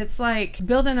 Okay, it's like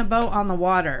building a boat on the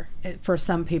water for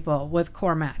some people with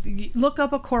core math. You look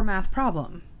up a core math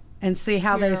problem and see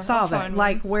how Yeah, they I'll solve it. find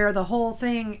Like one. where the whole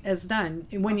thing is done.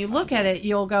 When you look at it,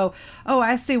 you'll go, oh,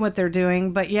 I see what they're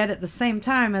doing. But yet at the same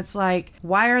time, it's like,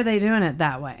 why are they doing it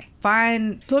that way?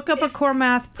 Look up a core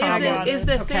math problem. Is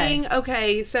the Okay. thing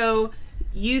okay? So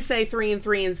you say 3 and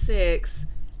 3 and 6.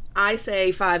 I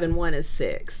say 5 and 1 is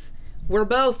 6. We're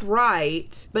both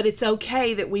right, but it's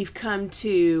okay that we've come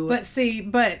to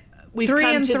we've 3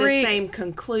 come and to 3 the same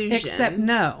conclusion. Except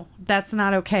no, that's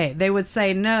not okay. They would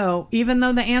say no, even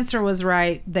though the answer was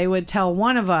right, they would tell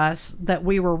one of us that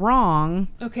we were wrong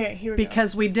Okay, here we go.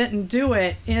 because we didn't do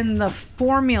it in the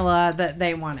formula that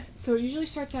they wanted. So it usually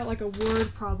starts out like a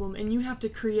word problem, and you have to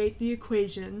create the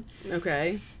equation.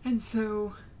 Okay. And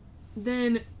so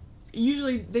then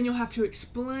you'll have to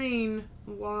explain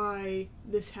why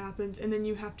this happens, and then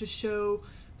you have to show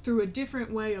through a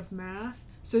different way of math.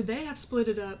 So they have split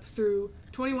it up through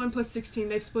 21 plus 16.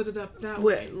 They've split it up that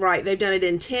way. Right. They've done it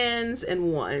in 10s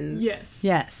and 1s. Yes.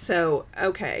 Yes. So,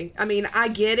 okay. I mean, I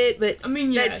get it, but I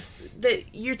mean, that's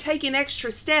that you're taking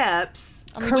extra steps,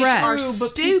 which Correct. are true,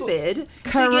 but people- stupid to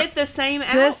Correct. get the same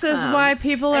outcome. This is why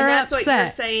people are and that's what you're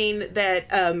upset. saying, that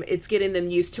it's getting them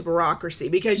used to bureaucracy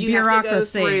because you have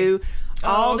Bureaucracy. to go through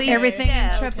all okay. these Everything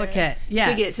in steps triplicate. Yes.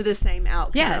 to get to the same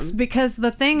outcome. Yes, because the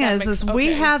thing That is makes- we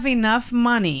okay. have enough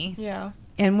money Yeah.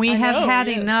 and we I have know, had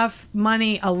yes. enough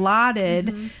money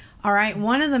allotted. All right,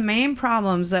 one of the main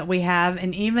problems that we have,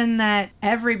 and even that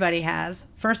everybody has,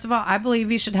 first of all, I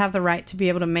believe you should have the right to be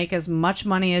able to make as much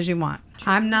money as you want.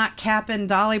 I'm not capping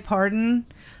Dolly Parton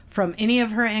from any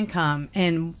of her income,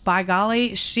 and by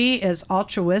golly, she is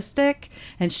altruistic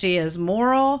and she is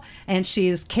moral and she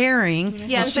is caring.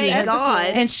 Yeah, thank God.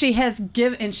 And she has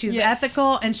and she's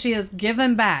ethical and she has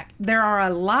given back. There are a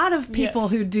lot of people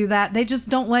who do that. They just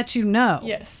don't let you know.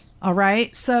 Yes. All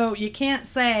right. So you can't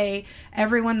say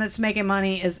everyone that's making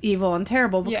money is evil and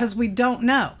terrible because we don't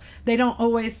know. They don't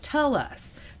always tell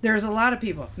us. There's a lot of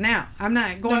people. Now, I'm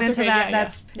not going into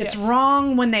that. It's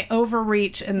wrong when they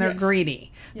overreach and they're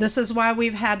greedy. This is why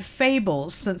we've had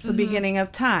fables since the beginning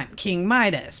of time. King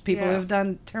Midas, people who have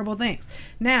done terrible things.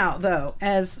 Now, though,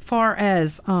 as far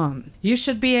as you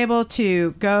should be able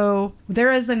to go,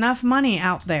 there is enough money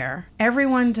out there.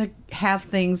 Everyone to have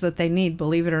things that they need,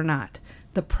 believe it or not.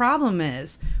 The problem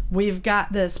is we've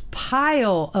got this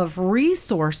pile of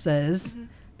resources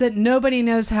that nobody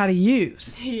knows how to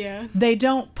use. Yeah. They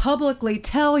don't publicly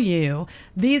tell you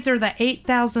these are the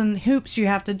 8,000 hoops you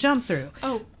have to jump through.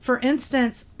 Oh. For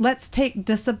instance, let's take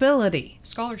disability.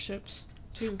 Scholarships.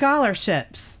 Too.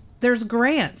 Scholarships. There's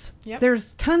grants. Yep.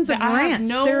 There's tons of grants.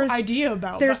 I have no idea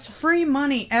about. There's free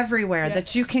money everywhere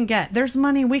that you can get. There's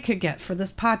money we could get for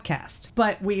this podcast.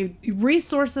 But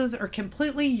resources are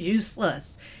completely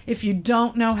useless if you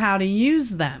don't know how to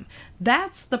use them.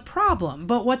 That's the problem.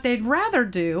 But what they'd rather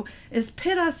do is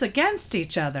pit us against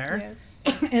each other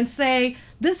and say,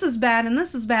 this is bad and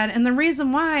this is bad. And the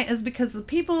reason why is because the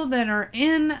people that are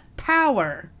in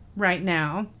power right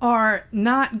now are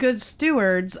not good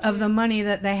stewards of the money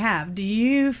that they have. Do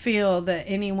you feel that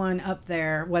anyone up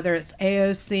there, whether it's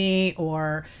AOC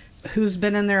or who's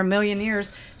been in there a million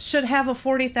years, should have a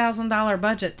 $40,000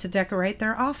 budget to decorate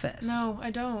their office? No,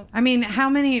 I don't. I mean, how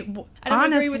many? I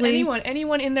don't agree with anyone.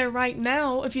 Anyone in there right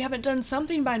now, if you haven't done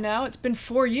something by now, it's been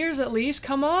 4 years at least.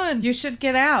 Come on. You should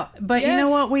get out. But you know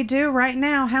what we do right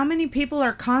now? How many people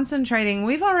are concentrating?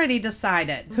 We've already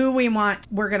decided who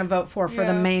we're going to vote for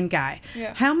the main guy.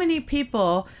 Yeah. How many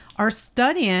people are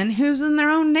studying who's in their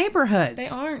own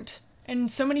neighborhoods? They aren't. And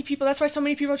so many people, that's why so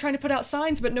many people are trying to put out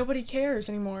signs, but nobody cares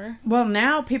anymore. Well,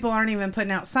 now people aren't even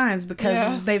putting out signs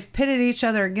because they've pitted each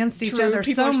other against each other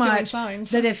so much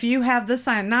that if you have this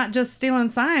sign, not just stealing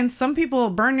signs, some people will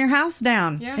burn your house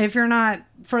down if you're not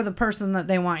for the person that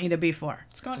they want you to be for.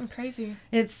 It's gotten crazy.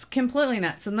 It's completely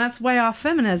nuts, and that's way off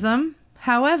feminism.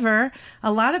 However,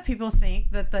 a lot of people think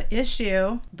that the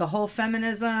issue, the whole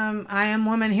feminism, I am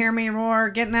woman, hear me roar,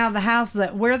 getting out of the house,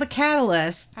 that we're the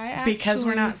catalyst because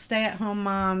we're not stay-at-home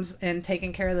moms and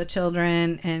taking care of the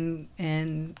children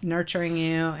and nurturing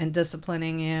you and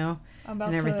disciplining you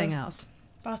and everything else.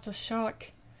 About to shock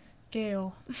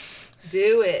Gail.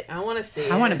 Do it. I want to see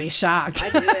it. I want to be shocked. I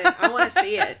do it. I want to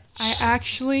see it. I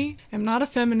actually am not a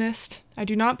feminist. I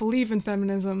do not believe in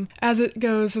feminism as it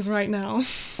goes as right now.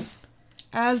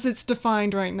 As it's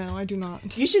defined right now, I do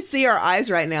not. You should see our eyes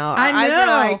right now. Our eyes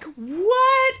are like,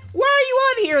 what? Why are you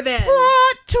on here then?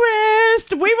 Plot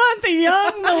twist! We want the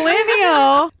young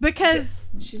millennial because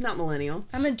she's not millennial.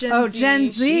 I'm a Gen Z. Oh, Gen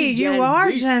Z. You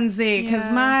are Gen Z because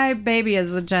Yeah. my baby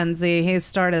is a Gen Z. He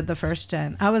started the first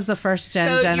gen. I was the first Gen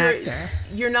Xer.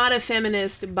 You're not a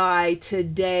feminist by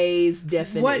today's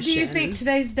definition. What do you think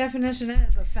today's definition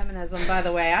is of feminism, by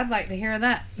the way? I'd like to hear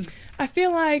that. I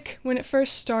feel like when it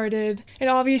first started, it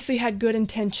obviously had good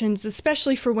intentions,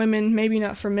 especially for women, maybe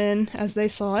not for men as they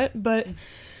saw it, but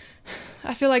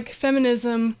I feel like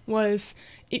feminism was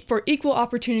for equal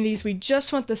opportunities. We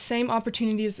just want the same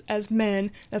opportunities as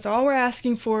men. That's all we're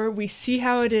asking for. We see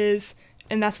how it is,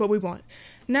 and that's what we want.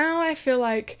 Now I feel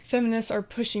like feminists are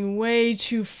pushing way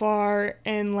too far,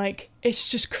 and like it's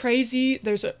just crazy.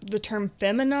 There's the term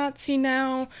feminazi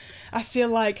now. I feel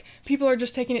like people are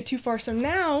just taking it too far. So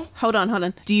now, hold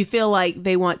on. Do you feel like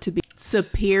they want to be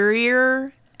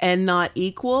superior and not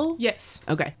equal? Yes.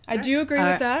 Okay. I do agree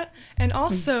with that. And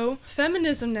also,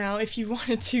 feminism now, if you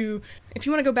want to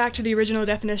go back to the original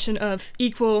definition of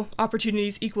equal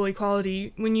opportunities, equal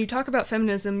equality, when you talk about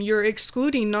feminism, you're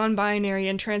excluding non-binary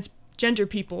and transgender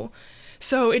people.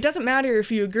 So it doesn't matter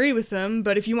if you agree with them,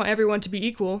 but if you want everyone to be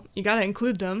equal, you gotta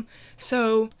include them.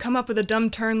 So come up with a dumb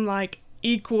term like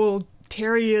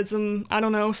equalitarianism, I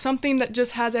don't know, something that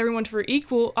just has everyone for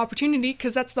equal opportunity,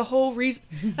 because that's the whole reason.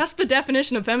 That's the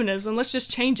definition of feminism. Let's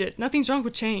just change it. Nothing's wrong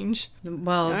with change.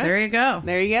 Well, there you go.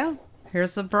 There you go.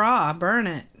 Here's the bra. Burn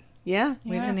it. Yeah.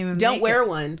 We didn't even Don't make wear it.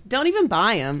 one. Don't even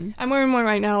buy them. I'm wearing one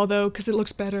right now, though, because it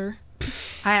looks better.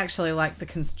 I actually like the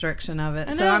constriction of it,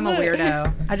 I so know, I'm a look.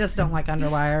 weirdo. I just don't like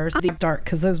underwires. Deep dark,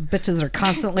 because those bitches are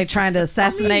constantly trying to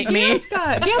assassinate me.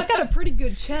 Gail's got a pretty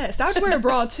good chest. I'd wear a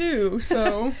bra too,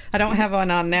 so. I don't have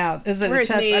one on now. Is it Where's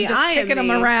a chest? me? I'm just I am kicking them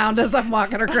me. around as I'm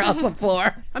walking across the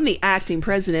floor. I'm the acting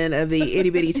president of the Itty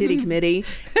Bitty Titty Committee,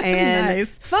 and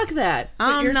Nice. fuck that.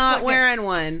 I'm you're not fucking- wearing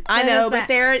one. I What know, is but that?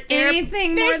 they're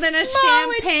anything they're more than a small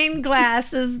and- champagne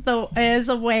glass is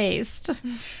a waste.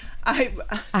 I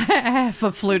I have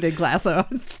a fluted glass, so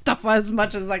I stuff as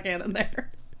much as I can in there.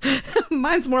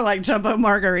 Mine's more like jumbo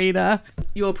margarita.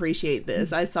 You'll appreciate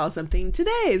this. I saw something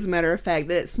today, as a matter of fact,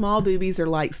 that small boobies are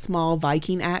like small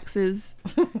Viking axes.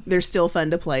 They're still fun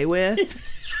to play with.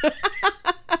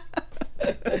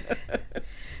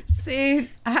 See,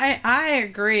 I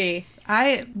agree.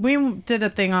 We did a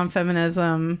thing on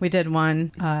feminism. We did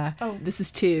one. This is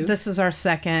two. This is our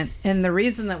second, and the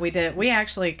reason that we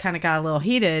actually kind of got a little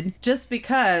heated just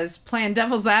because playing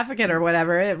devil's advocate or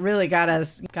whatever, it really got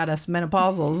us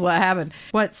menopausal is what happened.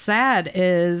 What's sad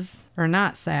is, or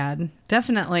not sad,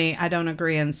 definitely I don't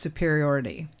agree in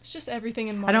superiority. It's just everything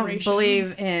in I moderation. don't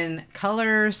believe in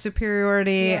color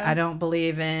superiority. Yeah. I don't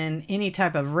believe in any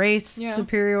type of race Yeah.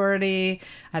 superiority.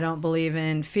 I don't believe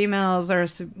in females or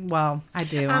well, I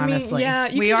do I honestly. mean, yeah,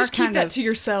 you we can are just keep kind that of, to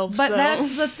yourself. but so.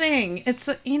 that's the thing. It's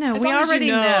As we long as you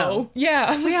already know.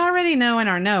 Yeah. We already know in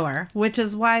our knower, which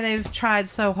is why they've tried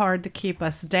so hard to keep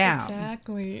us down.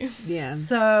 Exactly. Yeah.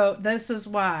 So this is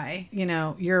why,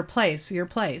 your place.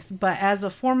 But as a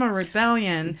form of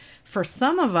rebellion, for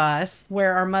some of us,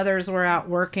 where our mothers were out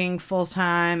working full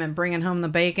time and bringing home the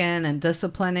bacon and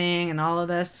disciplining and all of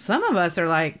this, some of us are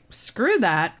like, screw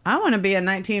that. I want to be a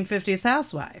 1950s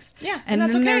housewife. Yeah, And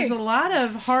that's then okay. there's a lot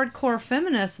of hardcore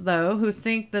feminists, though, who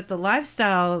think that the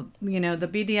lifestyle, the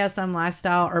BDSM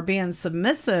lifestyle, are being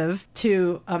submissive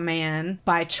to a man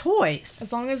by choice.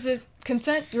 As long as it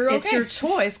consent, you're okay. It's your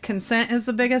choice. Consent is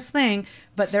the biggest thing.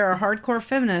 But there are hardcore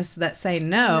feminists that say,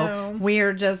 no, we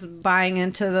are just buying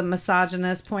into the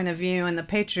misogynist point of view and the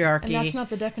patriarchy. And that's not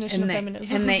the definition of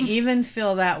feminism. And they even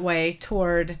feel that way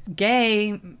toward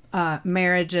gay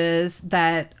marriages,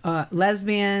 that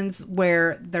lesbians,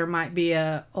 where there might be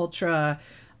a ultra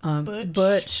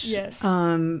butch. Yes.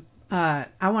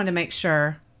 I want to make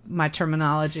sure my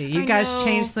terminology. You guys know.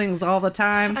 change things all the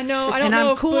time. I know. I don't and know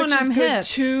I'm if cool butch and I'm is good hip.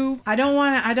 too. I don't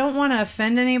want to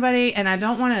offend anybody, and I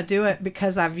don't want to do it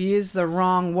because I've used the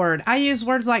wrong word. I use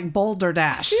words like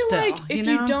boulderdash. I feel still, like if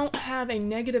know? you don't have a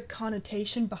negative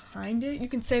connotation behind it, you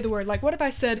can say the word. Like, what if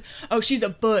I said, "Oh, she's a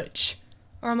butch,"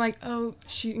 or I'm like, "Oh,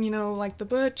 she, like the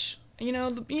butch." You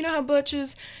know how butch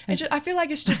is. I feel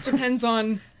like it just depends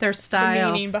on their style,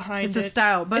 the meaning behind it's it. a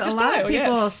style, but It's a a lot style, of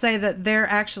people yes. say that they're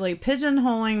actually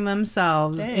pigeonholing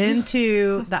themselves Dang.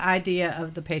 into the idea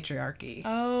of the patriarchy.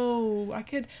 Oh, I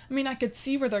could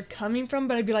see where they're coming from,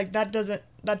 but I'd be like, that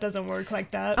doesn't work like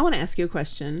that. I want to ask you a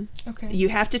question. Okay. You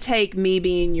have to take me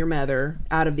being your mother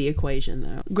out of the equation,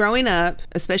 though. Growing up,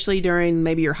 especially during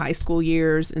maybe your high school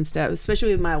years and stuff,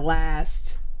 especially with my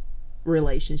last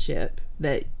relationship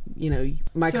that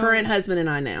my So- current husband and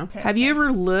I now. Okay. Have you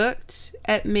ever looked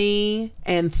at me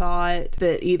and thought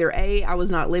that either A, I was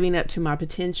not living up to my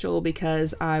potential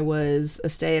because I was a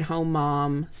stay-at-home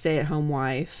mom, stay-at-home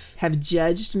wife, have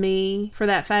judged me for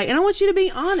that fact? And I want you to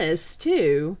be honest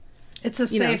too. It's a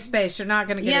safe space. You're not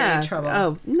going to get in any trouble.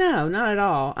 Oh, no, not at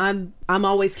all. I'm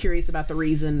always curious about the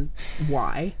reason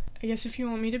why. I guess if you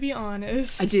want me to be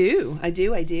honest. I do.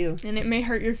 And it may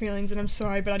hurt your feelings, and I'm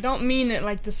sorry, but I don't mean it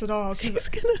like this at all. She's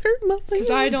gonna hurt my feelings. Because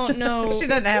I don't know. She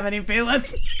doesn't have any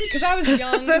feelings. Because I was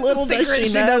young. That's Little a secret does she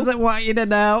she know. doesn't want you to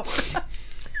know.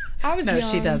 I was No, young.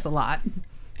 she does a lot.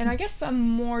 And I guess I'm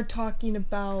more talking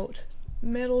about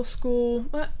middle school.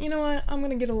 But you know what? I'm going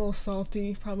to get a little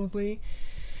salty, probably.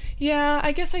 Yeah,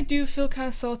 I guess I do feel kind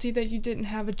of salty that you didn't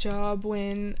have a job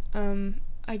when,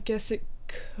 I guess it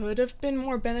could have been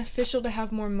more beneficial to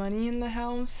have more money in the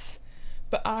house.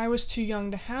 But I was too young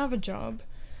to have a job.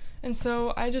 And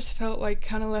so I just felt like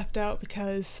kind of left out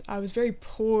because I was very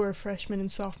poor freshman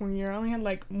and sophomore year. I only had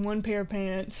like one pair of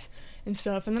pants and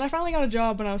stuff. And then I finally got a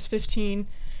job when I was 15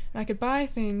 and I could buy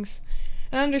things.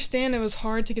 And I understand it was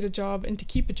hard to get a job and to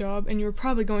keep a job, and you were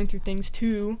probably going through things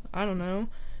too. I don't know,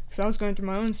 because I was going through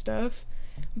my own stuff.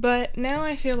 But now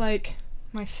I feel like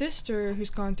my sister, who's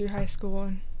gone through high school,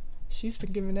 and she's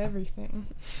been given everything.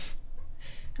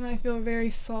 And I feel very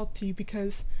salty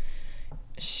because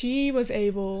she was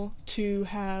able to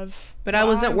have... But I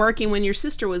wasn't working when your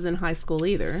sister was in high school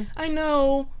either. I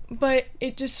know, but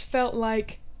it just felt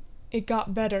like it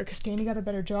got better because Danny got a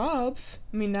better job.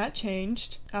 I mean, that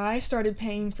changed. I started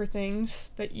paying for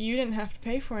things that you didn't have to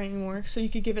pay for anymore, so you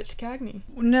could give it to Cagney.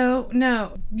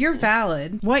 No, you're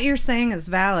valid. What you're saying is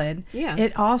valid. Yeah.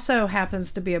 It also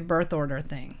happens to be a birth order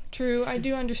thing. True, I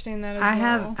do understand that as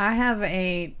well. I have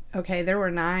there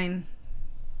were 9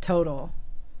 total,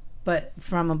 but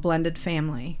from a blended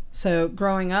family. So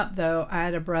growing up, though, I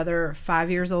had a brother 5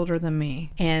 years older than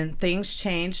me, and things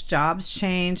changed, jobs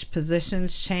changed,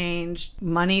 positions changed,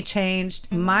 money changed.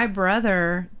 My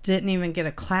brother didn't even get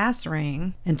a class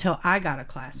ring until I got a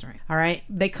class ring. All right.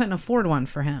 They couldn't afford one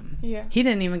for him. Yeah. He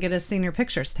didn't even get his senior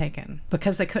pictures taken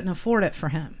because they couldn't afford it for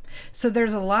him. So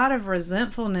there's a lot of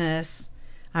resentfulness,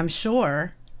 I'm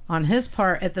sure, on his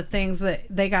part at the things that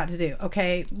they got to do.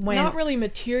 Okay, not really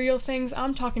material things.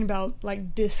 I'm talking about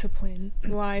like discipline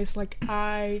wise. Like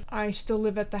I still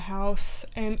live at the house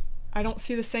and I don't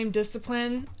see the same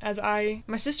discipline as my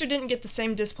sister didn't get the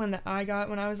same discipline that I got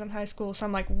when I was in high school. So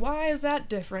I'm like, why is that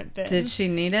different then? Did she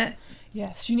need it?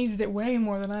 Yes, she needed it way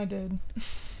more than I did.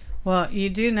 Well, you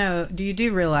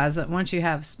do realize that once you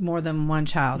have more than one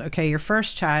child, okay, your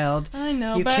first child, I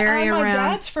know, you but carry I'm my around,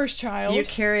 dad's first child. You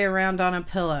carry around on a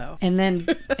pillow, and then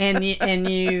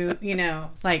you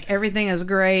know, like everything is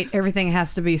great, everything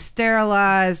has to be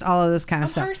sterilized, all of this kind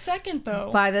of stuff. Her second though.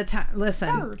 By the time,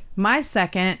 listen, my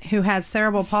second, who had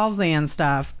cerebral palsy and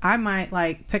stuff, I might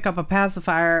like pick up a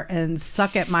pacifier and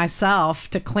suck it myself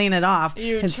to clean it off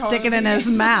and stick it in his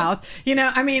mouth. You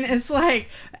know, I mean, it's like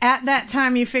at that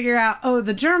time you figure out, oh,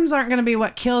 the germs aren't going to be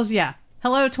what kills you.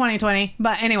 Hello, 2020.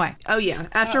 But anyway. Oh, yeah.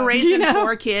 After raising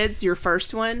 4 kids, your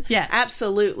first one. Yes.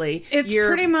 Absolutely. It's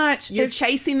pretty much. You're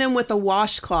chasing them with a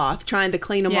washcloth, trying to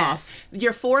clean them off.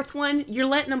 Your 4th one, you're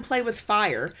letting them play with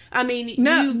fire. I mean,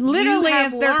 literally, you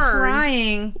have if they're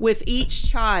crying with each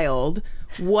child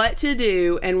what to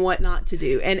do and what not to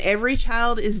do, and every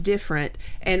child is different.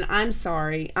 And I'm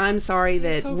sorry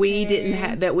that we didn't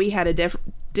have that. We had a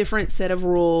different set of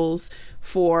rules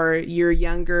for your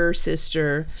younger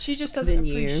sister. She just doesn't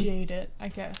appreciate it, I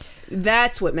guess.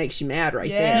 That's what makes you mad there.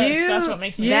 That's what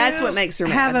makes me mad. That's what makes her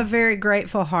mad. Have a very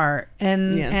grateful heart,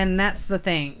 and that's the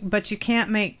thing. But you can't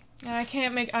make. You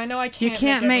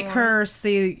can't make her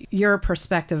see your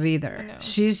perspective either.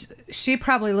 She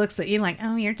probably looks at you like,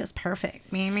 oh, you're just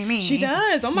perfect. Me. She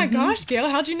does. Oh my gosh, Gail,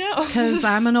 how'd you know? Because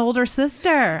I'm an older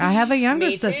sister. I have a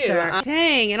younger sister.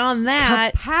 Dang, and on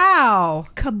that, kapow,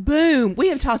 kaboom. We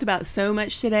have talked about so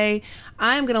much today.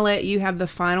 I'm going to let you have the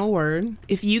final word.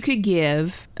 If you could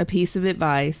give a piece of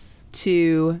advice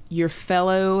to your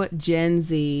fellow Gen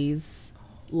Zs,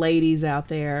 ladies out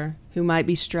there who might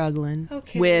be struggling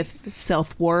with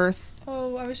self-worth,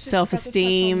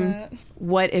 self-esteem,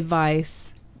 what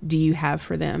advice do you have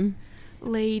for them?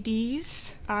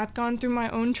 Ladies, I've gone through my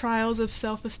own trials of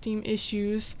self-esteem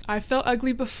issues. I felt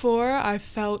ugly before. I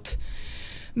felt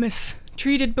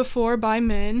mistreated before by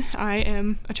men. I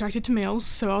am attracted to males,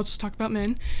 so I'll just talk about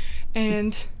men.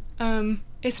 And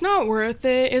it's not worth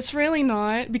it. It's really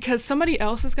not, because somebody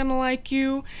else is gonna like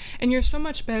you, and you're so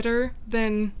much better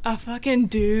than a fucking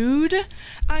dude.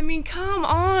 I mean, come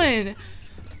on.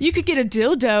 You could get a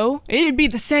dildo. It'd be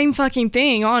the same fucking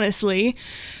thing, honestly.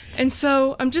 And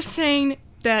so I'm just saying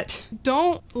that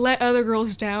don't let other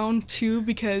girls down, too,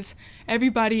 because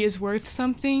everybody is worth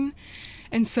something.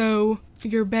 And so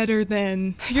you're better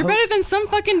than some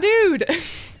fucking dude.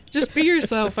 Just be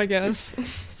yourself, I guess.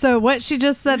 So what she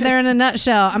just said there in a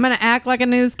nutshell, I'm going to act like a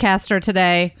newscaster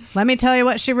today. Let me tell you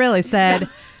what she really said.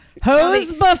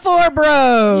 Hoes before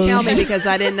bros. Tell me, because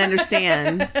I didn't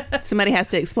understand. Somebody has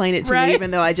to explain it to me,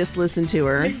 even though I just listened to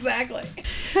her. Exactly.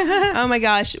 Oh my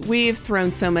gosh, we've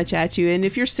thrown so much at you, and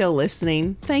if you're still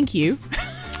listening, thank you.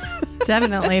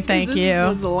 Definitely, thank you. This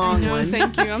was a long one.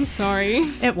 Thank you. I'm sorry.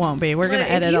 It won't be. We're going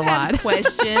to edit a lot. If you have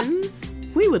questions,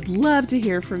 we would love to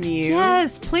hear from you.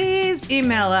 Yes, please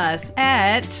email us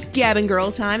at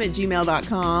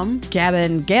gabandgirltime@gmail.com.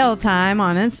 Gabin Gale Time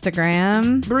on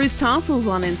Instagram. Bruce Tonsils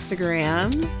on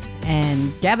Instagram.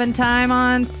 And Gabin Time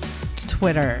on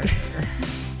Twitter.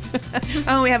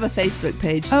 Oh, we have a Facebook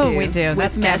page too. Oh, we do.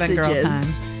 That's Gabin Girl Time.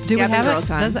 Do we have it?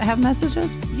 Does it have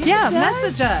messages? Yeah,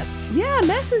 message us. Yeah,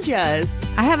 message us.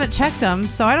 I haven't checked them,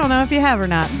 so I don't know if you have or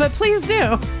not, but please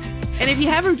do. And if you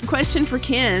have a question for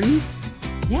Ken's,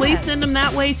 please send them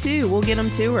that way too. We'll get them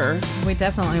to her. We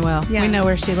definitely will. Yeah. We know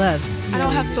where she lives. I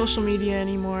don't have social media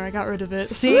anymore. I got rid of it.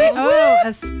 See? Oh,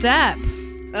 a step.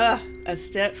 A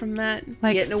step from that.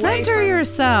 Like, center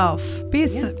yourself. Be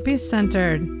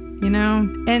centered, you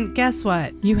know? And guess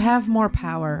what? You have more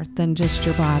power than just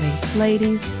your body.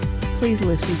 Ladies, please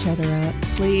lift each other up.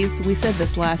 Please. We said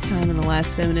this last time in the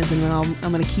last feminism, and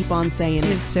I'm going to keep on saying it.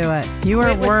 Let's do it. You are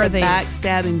Quit with worthy. the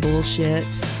backstabbing bullshit.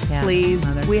 Yeah, Please.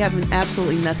 mother. We have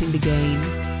absolutely nothing to gain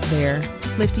there.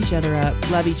 Lift each other up.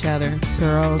 Love each other.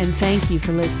 Girls. And thank you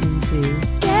for listening to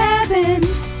Gavin,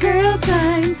 girl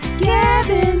time.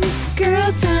 Gavin,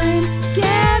 girl time.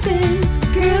 Gavin,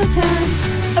 girl time.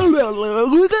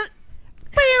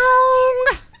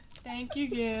 Thank you,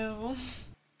 Gil.